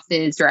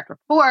 bosses, direct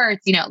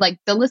reports, like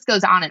the list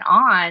goes on and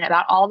on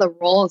about all the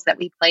roles that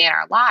we play in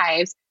our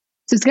lives.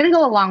 So it's going to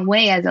go a long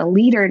way as a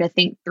leader to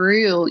think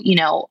through,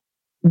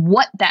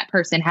 what that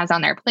person has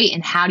on their plate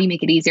and how do you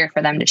make it easier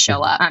for them to show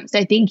up. So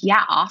I think,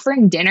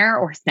 offering dinner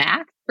or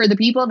snacks for the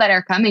people that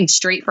are coming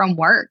straight from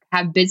work,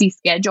 have busy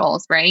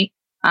schedules, right?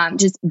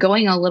 Just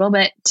going a little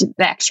bit to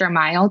the extra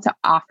mile to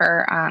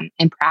offer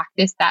and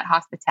practice that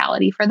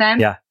hospitality for them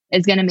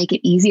is going to make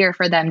it easier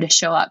for them to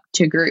show up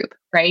to group,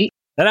 right?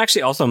 That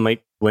actually also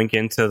might link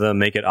into the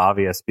make it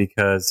obvious,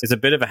 because it's a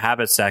bit of a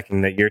habit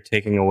stacking that you're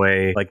taking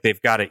away. Like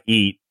they've got to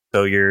eat.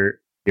 So you're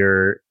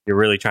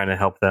really trying to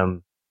help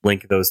them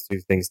link those two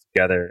things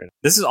together. And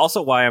this is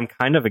also why I'm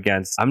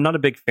I'm not a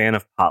big fan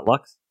of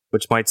potlucks,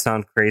 which might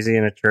sound crazy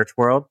in a church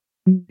world.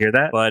 Hear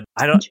that? But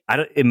I don't,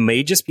 it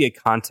may just be a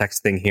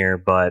context thing here,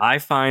 but I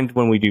find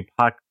when we do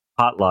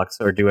potlucks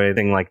or do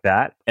anything like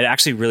that, it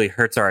actually really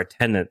hurts our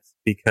attendance,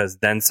 because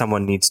then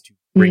someone needs to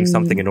bring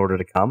something in order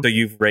to come. So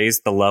you've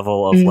raised the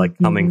level of like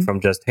coming from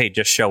just, hey,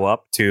 just show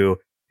up to,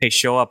 hey,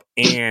 show up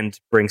and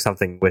bring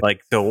something with,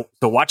 like, so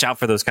watch out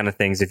for those kind of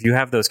things. If you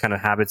have those kind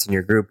of habits in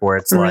your group where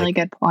it's like, really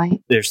good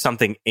point. There's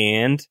something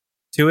and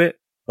to it.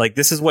 Like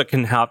this is what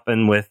can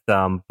happen with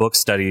book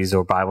studies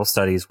or Bible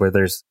studies where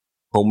there's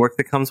homework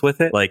that comes with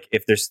it. Like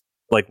if there's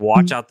like,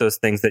 watch out those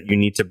things that you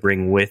need to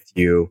bring with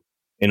you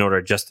in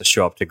order just to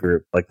show up to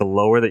group. Like the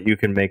lower that you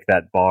can make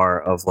that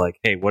bar of like,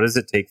 hey, what does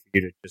it take for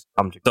you to just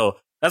come to? So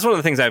that's one of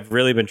the things I've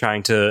really been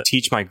trying to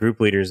teach my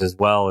group leaders as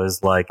well,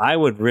 is like, I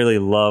would really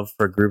love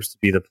for groups to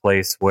be the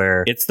place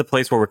where it's the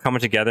place where we're coming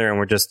together and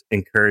we're just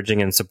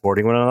encouraging and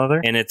supporting one another.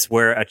 And it's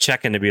where a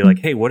check-in to be like,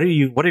 hey, what have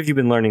you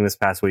been learning this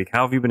past week?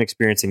 How have you been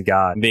experiencing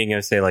God? And being able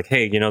to say like,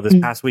 hey, this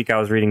past week I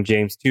was reading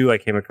James 2. I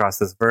came across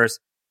this verse,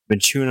 been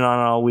chewing on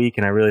it all week,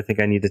 and I really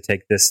think I need to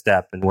take this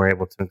step, and we're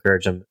able to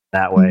encourage them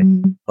that way.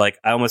 Like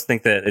I almost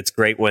think that it's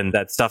great when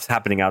that stuff's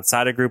happening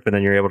outside a group and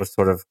then you're able to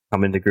sort of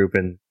come into group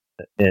and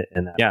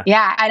that.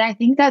 Yeah. And I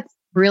think that's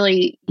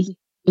really,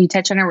 you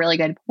touch on a really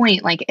good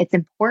point. Like it's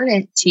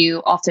important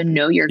to also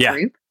know your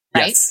group,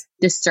 right? Yes.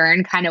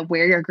 Discern kind of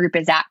where your group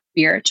is at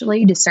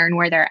spiritually, discern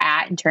where they're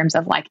at in terms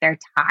of like their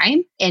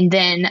time, and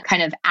then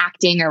kind of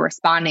acting or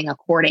responding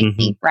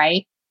accordingly,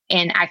 right?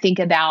 And I think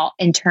about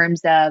in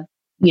terms of,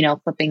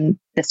 flipping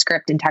the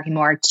script and talking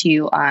more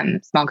to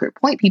small group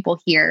point people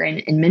here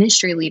and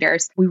ministry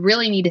leaders, we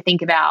really need to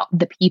think about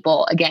the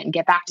people, again,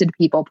 get back to the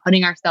people,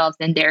 putting ourselves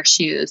in their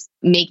shoes,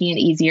 making it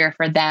easier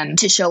for them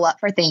to show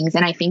up for things.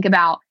 And I think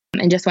about,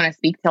 and just want to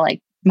speak to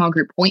like small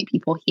group point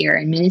people here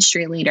and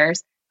ministry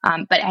leaders,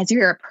 but as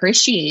you're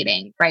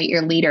appreciating, right,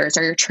 your leaders,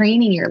 or you're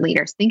training your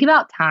leaders, think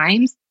about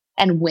times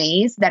and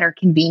ways that are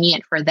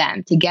convenient for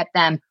them to get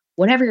them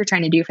whatever you're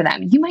trying to do for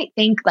them. You might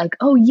think like,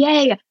 oh,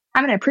 yay,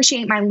 I'm going to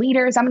appreciate my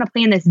leaders. I'm going to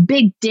plan this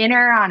big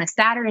dinner on a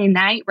Saturday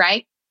night,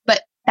 right?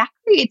 But that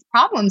creates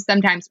problems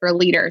sometimes for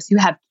leaders who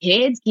have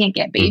kids, can't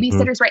get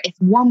babysitters, right? It's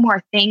one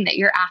more thing that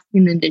you're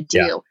asking them to do.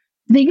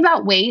 Yeah. Think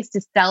about ways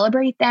to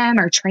celebrate them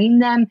or train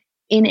them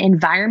in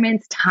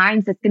environments,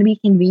 times that's going to be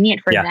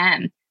convenient for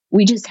them.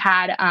 We just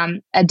had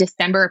a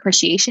December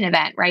appreciation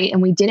event, right?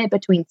 And we did it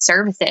between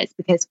services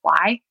because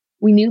why?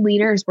 We knew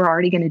leaders were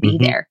already going to be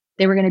there.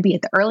 They were going to be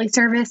at the early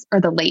service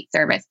or the late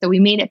service. So we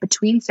made it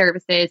between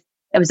services.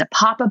 It was a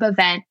pop-up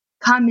event.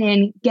 Come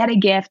in, get a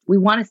gift. We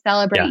want to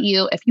celebrate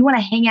you. If you want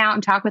to hang out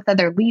and talk with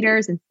other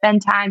leaders and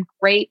spend time,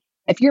 great.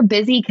 If you're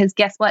busy, because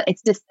guess what?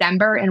 It's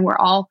December and we're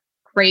all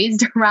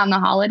crazed around the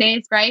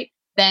holidays, right?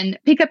 Then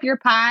pick up your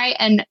pie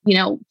and,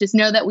 just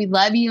know that we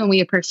love you and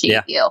we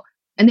appreciate you.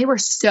 And they were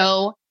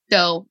so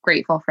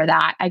grateful for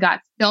that. I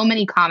got so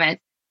many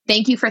comments.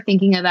 Thank you for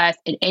thinking of us.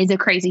 It is a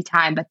crazy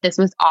time, but this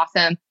was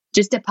awesome.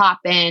 Just to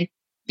pop in,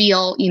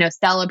 feel,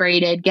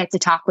 celebrated, get to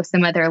talk with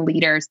some other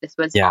leaders. This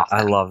was awesome.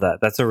 I love that.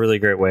 That's a really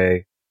great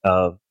way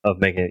of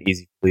making it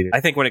easy for leaders.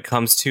 I think when it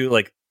comes to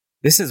like,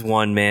 this is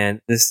one,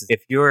 man,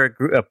 if you're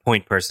a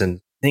point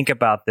person, think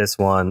about this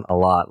one a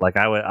lot. Like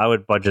I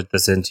would budget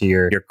this into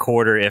your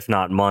quarter, if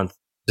not month,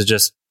 to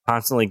just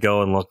constantly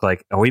go and look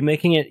like, are we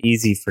making it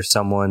easy for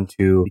someone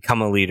to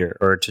become a leader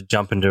or to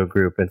jump into a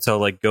group? And so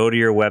like go to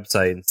your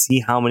website and see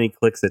how many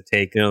clicks it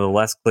takes. The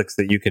less clicks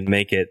that you can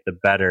make it, the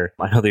better.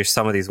 I know there's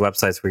some of these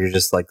websites where you're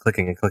just like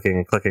clicking and clicking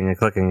and clicking and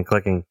clicking and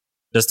clicking.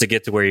 just to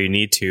get to where you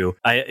need to.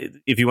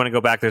 If you want to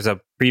go back, there's a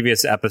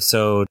previous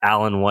episode,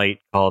 Alan White,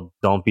 called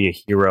Don't Be a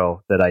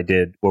Hero that I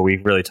did, where we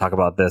really talk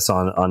about this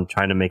on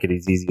trying to make it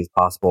as easy as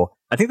possible.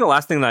 I think the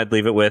last thing that I'd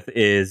leave it with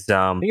is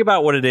think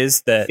about what it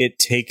is that it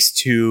takes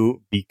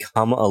to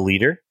become a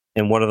leader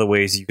and what are the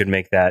ways you can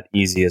make that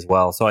easy as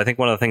well. So I think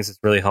one of the things that's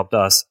really helped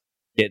us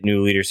get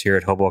new leaders here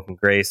at Hoboken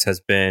Grace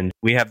has been,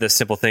 we have this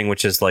simple thing,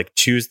 which is like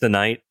choose the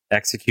night,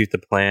 execute the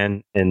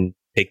plan, and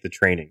take the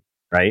training,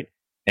 right?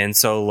 And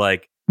so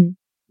like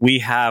we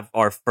have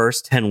our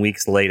first 10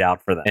 weeks laid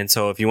out for them. And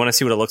so if you want to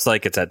see what it looks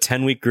like, it's at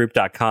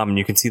 10weekgroup.com and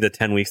you can see the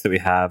 10 weeks that we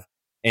have.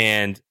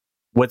 And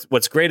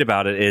what's great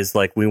about it is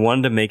like we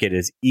wanted to make it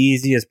as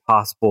easy as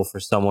possible for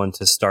someone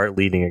to start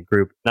leading a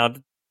group. Now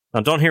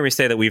don't hear me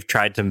say that we've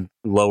tried to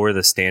lower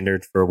the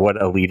standard for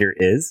what a leader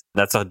is.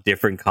 That's a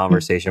different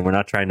conversation. We're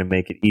not trying to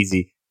make it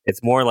easy.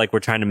 It's more like we're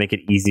trying to make it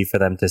easy for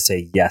them to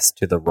say yes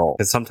to the role.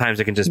 Because sometimes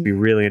it can just be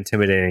really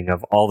intimidating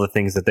of all the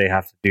things that they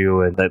have to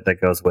do and that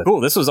goes with. Cool,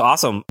 this was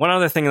awesome. One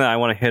other thing that I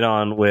want to hit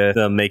on with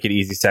the Make It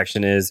Easy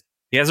section is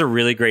he has a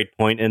really great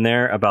point in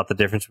there about the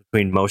difference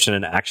between motion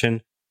and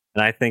action.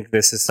 And I think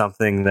this is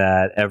something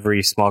that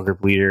every small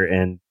group leader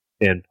and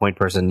point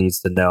person needs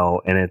to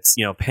know. And it's,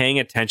 paying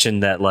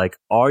attention that like,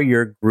 are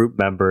your group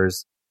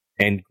members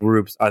and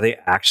groups, are they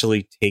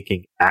actually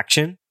taking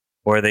action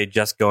or are they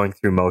just going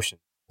through motion?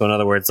 So in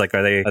other words, like,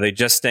 are they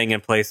just staying in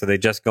place? Are they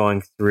just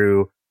going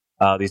through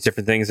these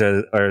different things?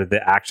 Or are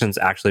the actions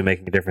actually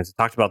making a difference? It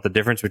talked about the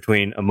difference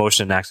between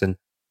emotion and action.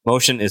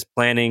 Motion is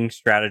planning,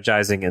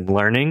 strategizing, and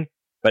learning.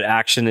 But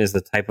action is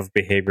the type of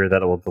behavior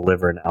that will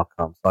deliver an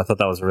outcome. So I thought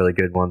that was a really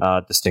good one,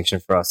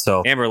 distinction for us.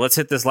 So Amber, let's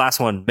hit this last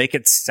one. Make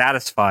it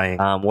satisfying.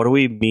 What do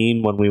we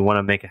mean when we want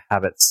to make a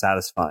habit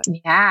satisfying?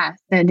 Yeah.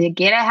 So to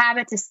get a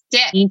habit to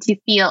stick, you need to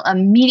feel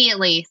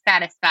immediately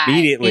satisfied.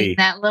 Immediately.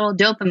 That little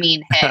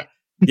dopamine hit.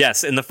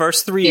 Yes. And the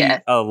first three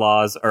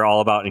laws are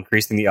all about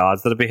increasing the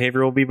odds that a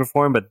behavior will be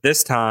performed. But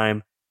this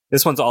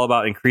one's all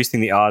about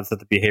increasing the odds that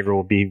the behavior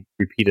will be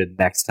repeated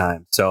next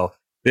time. So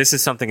this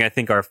is something I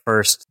think our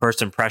first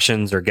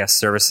impressions or guest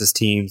services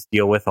teams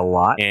deal with a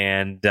lot.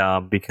 And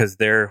because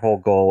their whole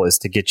goal is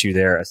to get you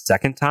there a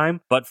second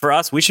time. But for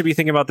us, we should be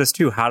thinking about this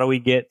too. How do we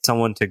get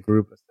someone to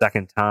group a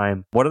second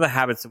time? What are the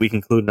habits that we can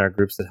include in our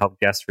groups that help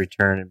guests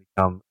return and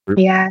become group?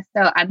 Yeah,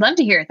 so I'd love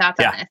to hear your thoughts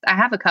on this. I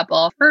have a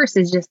couple. First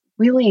is just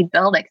really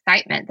build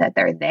excitement that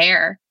they're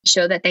there.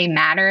 Show that they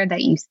matter,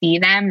 that you see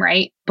them,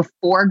 right?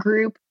 Before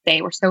group,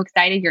 they were so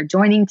excited you're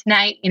joining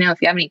tonight.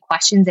 If you have any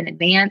questions in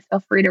advance, feel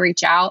free to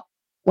reach out.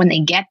 When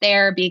they get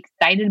there, be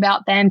excited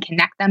about them,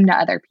 connect them to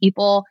other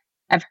people.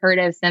 I've heard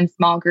of some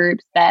small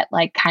groups that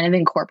like kind of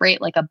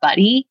incorporate like a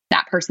buddy,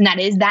 that person that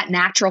is that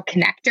natural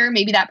connector,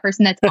 maybe that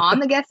person that's on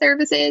the guest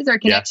services or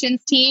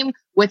connections team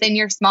within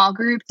your small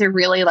group to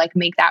really like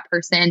make that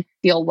person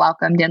feel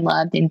welcomed and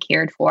loved and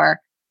cared for.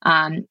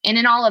 And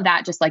in all of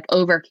that, just like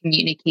over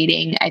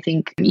communicating, I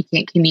think you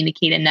can't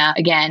communicate enough.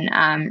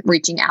 Again,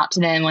 reaching out to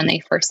them when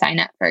they first sign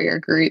up for your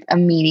group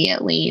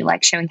immediately,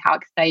 like showing how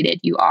excited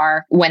you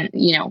are when,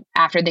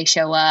 after they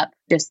show up,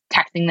 just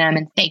texting them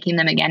and thanking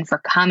them again for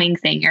coming,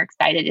 saying you're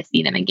excited to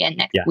see them again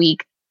next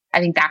week. I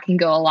think that can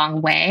go a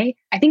long way.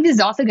 I think this is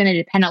also going to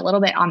depend a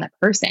little bit on the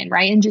person,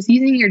 right? And just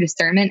using your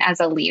discernment as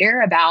a leader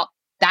about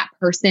that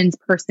person's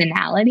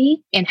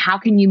personality and how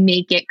can you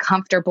make it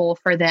comfortable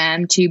for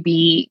them to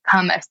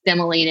become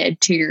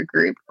assimilated to your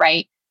group,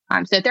 right?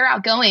 So if they're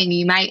outgoing,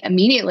 you might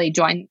immediately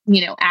join,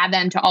 add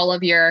them to all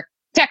of your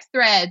text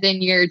threads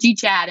and your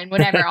G-chat and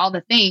whatever, all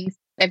the things.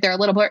 If they're a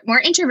little bit more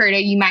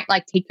introverted, you might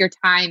like take your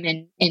time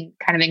in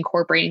kind of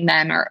incorporating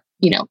them or,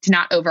 to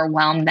not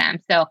overwhelm them.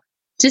 So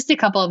just a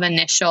couple of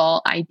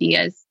initial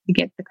ideas to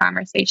get the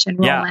conversation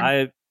rolling.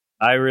 Yeah,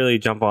 I really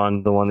jump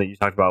on the one that you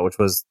talked about, which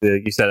was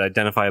you said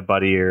identify a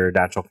buddy or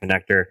natural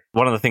connector.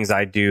 One of the things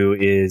I do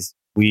is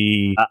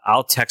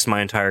I'll text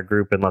my entire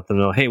group and let them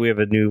know, hey, we have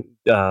a new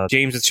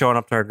James is showing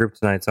up to our group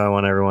tonight, so I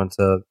want everyone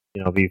to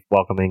be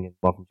welcoming and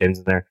welcome James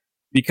in there.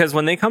 Because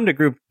when they come to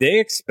group, they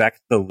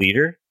expect the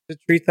leader to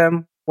treat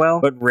them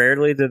well, but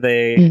rarely do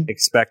they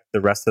expect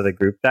the rest of the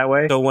group that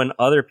way. So when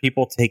other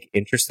people take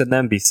interest in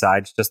them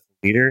besides just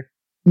the leader,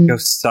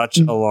 goes such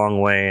a long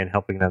way in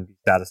helping them be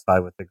satisfied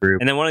with the group.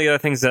 And then one of the other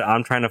things that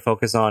I'm trying to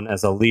focus on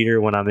as a leader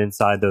when I'm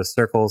inside those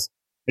circles,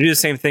 I do the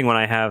same thing when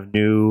I have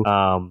new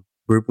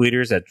group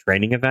leaders at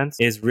training events,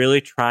 is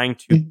really trying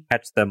to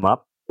catch them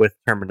up with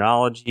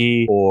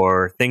terminology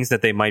or things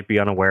that they might be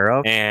unaware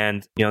of.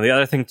 And, the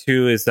other thing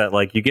too is that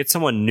like you get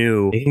someone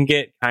new, it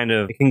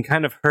can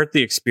kind of hurt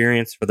the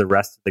experience for the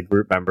rest of the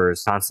group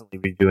members, constantly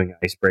be doing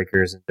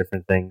icebreakers and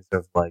different things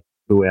of like,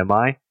 who am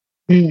I?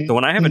 So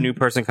when I have a new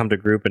person come to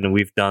group and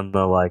we've done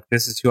the like,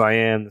 this is who I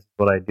am, this is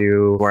what I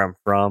do, where I'm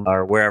from,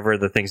 or wherever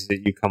the things that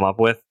you come up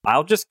with,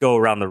 I'll just go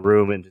around the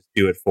room and just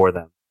do it for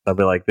them. So I'll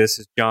be like, this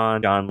is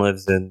John. John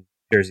lives in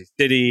Jersey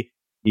City.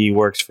 He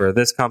works for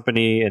this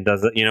company and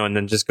does it, and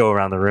then just go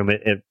around the room.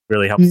 It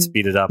really helps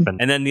speed it up.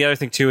 And then the other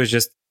thing too is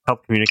just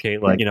help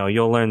communicate, like,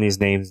 you'll learn these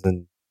names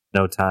in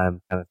no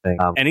time kind of thing.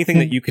 Anything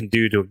that you can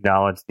do to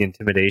acknowledge the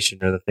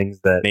intimidation or the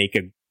things that make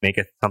make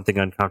it something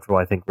uncomfortable,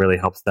 I think really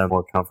helps them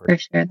more comfort. For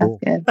sure. That's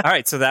good. All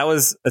right. So that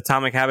was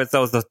Atomic Habits. That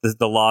was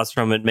the laws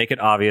from it. Make it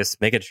obvious,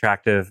 make it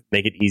attractive,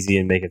 make it easy,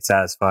 and make it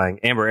satisfying.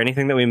 Amber,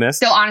 anything that we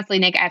missed? So honestly,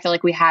 Nick, I feel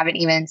like we haven't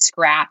even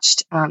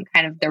scratched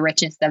kind of the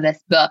richness of this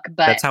book.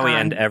 But that's how we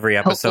end every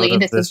episode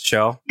of this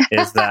show,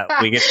 is that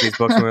we get to these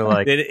books and we're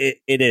like, it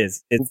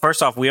is.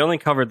 First off, we only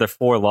covered the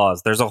 4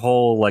 laws. There's a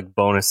whole like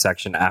bonus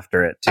section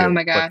after it too. Oh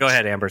my gosh. But go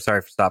ahead, Amber.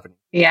 Sorry for stopping.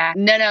 Yeah.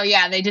 No.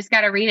 Yeah. They just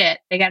got to read it.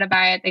 They got to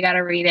buy it. They got to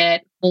read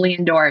it. Fully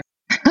endorsed.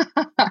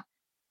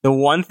 The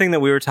one thing that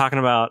we were talking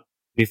about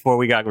before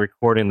we got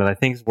recording that I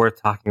think is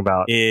worth talking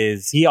about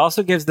is he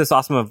also gives this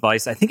awesome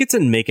advice. I think it's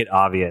in Make It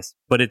Obvious,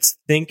 but it's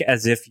think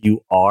as if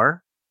you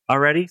are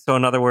already. So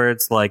in other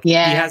words, like he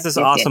has this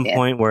awesome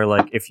point where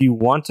like if you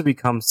want to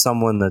become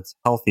someone that's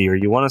healthy or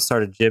you want to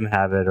start a gym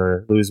habit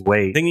or lose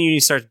weight, the thing you need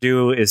to start to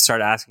do is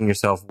start asking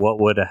yourself, what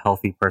would a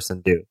healthy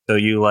person do? So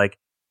you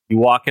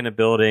walk in a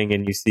building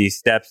and you see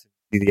steps,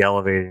 you see the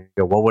elevator, and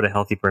you go, what would a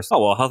healthy person?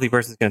 Oh, well, a healthy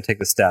person is going to take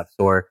the steps.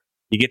 Or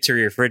you get to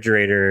your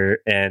refrigerator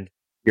and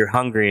you're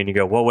hungry and you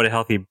go, what would a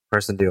healthy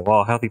person do?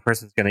 Well, a healthy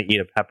person is going to eat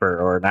a pepper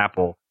or an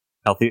apple.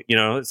 Healthy,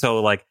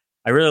 so like,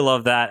 I really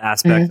love that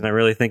aspect. And I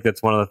really think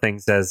that's one of the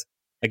things as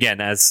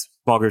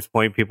small groups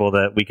point people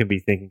that we can be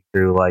thinking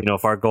through, like,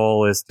 if our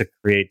goal is to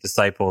create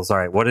disciples, all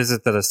right, what is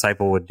it that a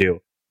disciple would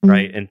do?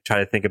 Right. And try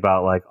to think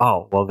about like,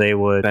 oh, well, they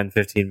would spend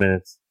 15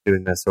 minutes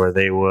doing this, or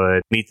they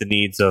would meet the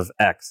needs of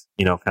X,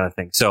 kind of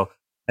thing. So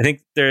I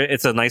think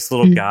it's a nice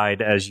little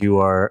guide as you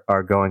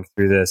are going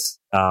through this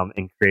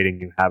and creating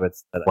new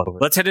habits.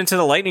 Let's head into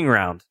the lightning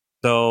round.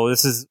 So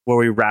this is where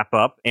we wrap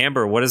up.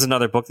 Amber, what is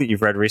another book that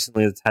you've read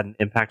recently that's had an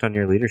impact on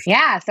your leadership?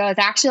 Yeah, so it's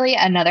actually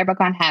another book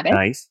on habits.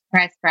 Nice.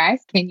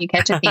 Surprise. Can you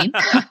catch a theme?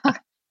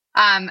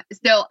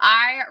 So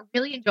I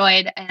really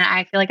enjoyed, and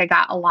I feel like I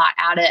got a lot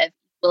out of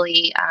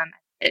equally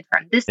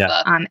from this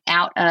book,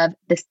 out of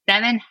The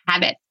 7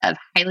 Habits of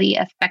Highly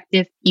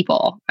Effective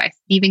People by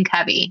Stephen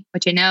Covey,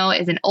 which I know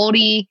is an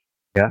oldie,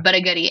 but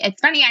a goodie.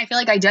 It's funny. I feel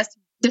like I just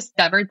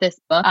discovered this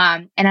book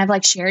and I've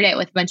like shared it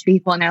with a bunch of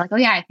people and they're like, oh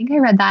yeah, I think I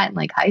read that in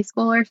like high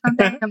school or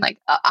something. I'm like,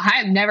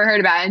 I've never heard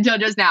about it until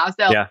just now.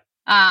 So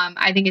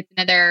I think it's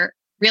another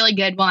really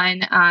good one.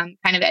 Kind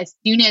of as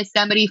soon as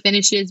somebody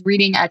finishes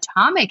reading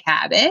Atomic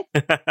Habits,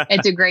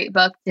 it's a great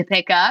book to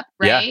pick up,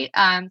 right?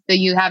 So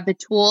you have the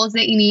tools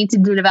that you need to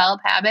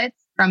develop habits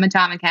from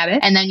Atomic Habits,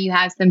 and then you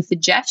have some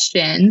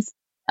suggestions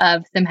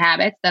of some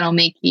habits that'll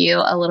make you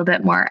a little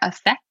bit more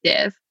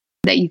effective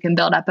that you can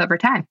build up over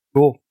time.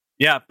 Cool.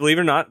 Yeah, believe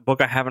it or not, book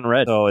I haven't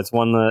read. So it's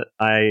one that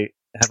I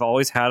have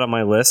always had on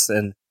my list.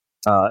 And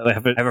I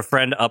have a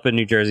friend up in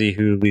New Jersey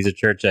who leads a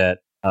church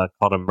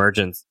called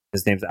Emergence.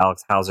 His name's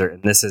Alex Hauser,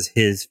 and this is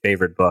his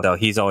favorite book. So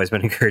he's always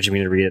been encouraging me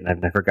to read it, and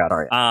I've never got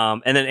it.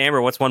 And then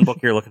Amber, what's one book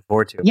you're looking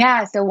forward to?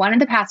 Yeah, so one of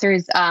the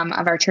pastors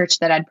of our church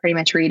that I'd pretty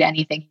much read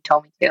anything he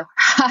told me to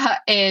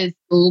is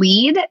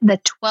Lead,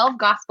 the 12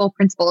 Gospel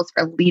Principles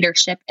for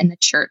Leadership in the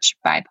Church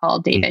by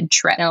Paul David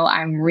Tripp. So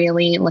I'm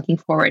really looking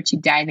forward to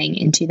diving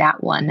into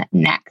that one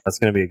next. That's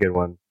going to be a good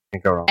one.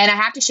 Can't go wrong. And I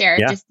have to share,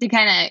 just to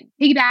kind of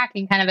piggyback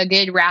and kind of a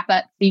good wrap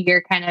up to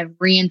your kind of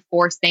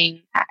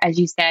reinforcing, as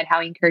you said,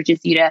 how he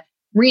encourages you to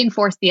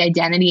reinforce the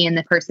identity and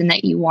the person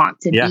that you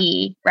want to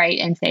be, right?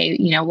 And say,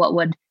 what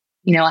would,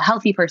 a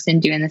healthy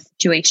person do in this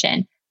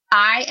situation?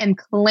 I am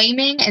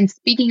claiming and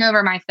speaking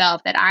over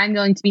myself that I'm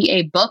going to be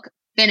a book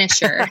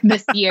finisher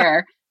this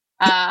year.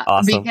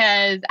 Awesome.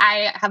 Because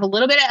I have a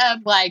little bit of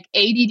like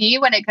ADD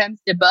when it comes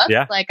to books.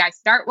 Yeah. Like I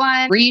start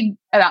one, read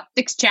about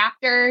 6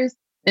 chapters,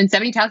 then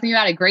somebody tells me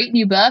about a great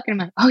new book and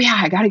I'm like, oh yeah,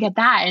 I got to get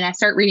that. And I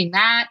start reading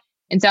that.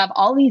 And so I have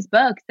all these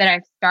books that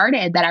I've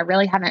started that I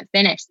really haven't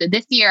finished. So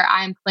this year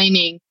I'm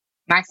claiming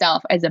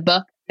myself as a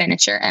book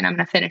finisher, and I'm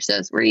going to finish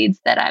those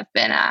reads that I've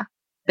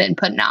been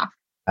putting off.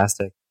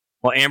 Fantastic.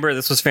 Well, Amber,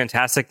 this was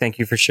fantastic. Thank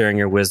you for sharing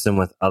your wisdom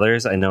with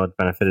others. I know it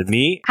benefited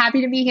me.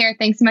 Happy to be here.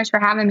 Thanks so much for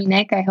having me,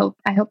 Nick. I hope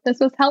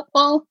this was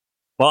helpful.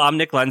 Well, I'm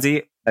Nick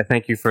Lenzi. I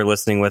thank you for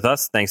listening with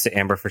us. Thanks to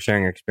Amber for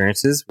sharing her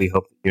experiences. We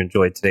hope that you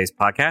enjoyed today's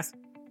podcast.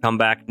 Come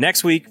back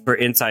next week for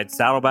Inside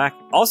Saddleback.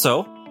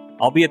 Also,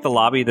 I'll be at the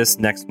lobby this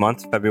next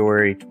month,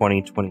 February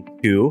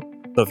 2022.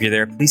 So if you're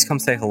there, please come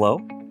say hello.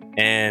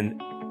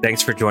 And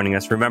thanks for joining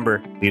us.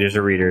 Remember, leaders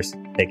are readers.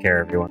 Take care,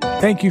 everyone.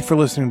 Thank you for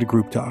listening to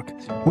Group Talk.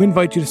 We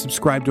invite you to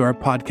subscribe to our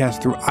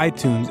podcast through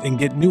iTunes and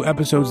get new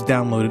episodes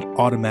downloaded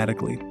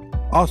automatically.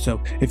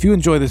 Also, if you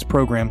enjoy this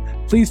program,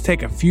 please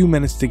take a few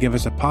minutes to give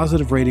us a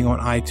positive rating on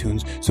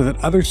iTunes so that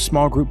other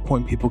small group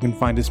point people can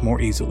find us more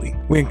easily.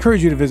 We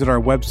encourage you to visit our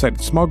website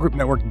at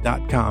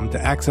smallgroupnetwork.com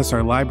to access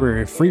our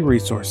library of free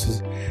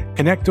resources,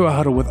 connect to a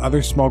huddle with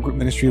other small group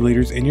ministry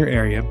leaders in your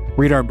area,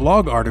 read our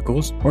blog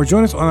articles, or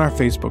join us on our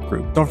Facebook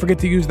group. Don't forget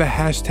to use the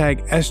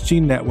hashtag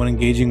SGNet when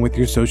engaging with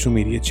your social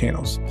media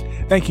channels.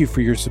 Thank you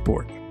for your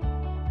support.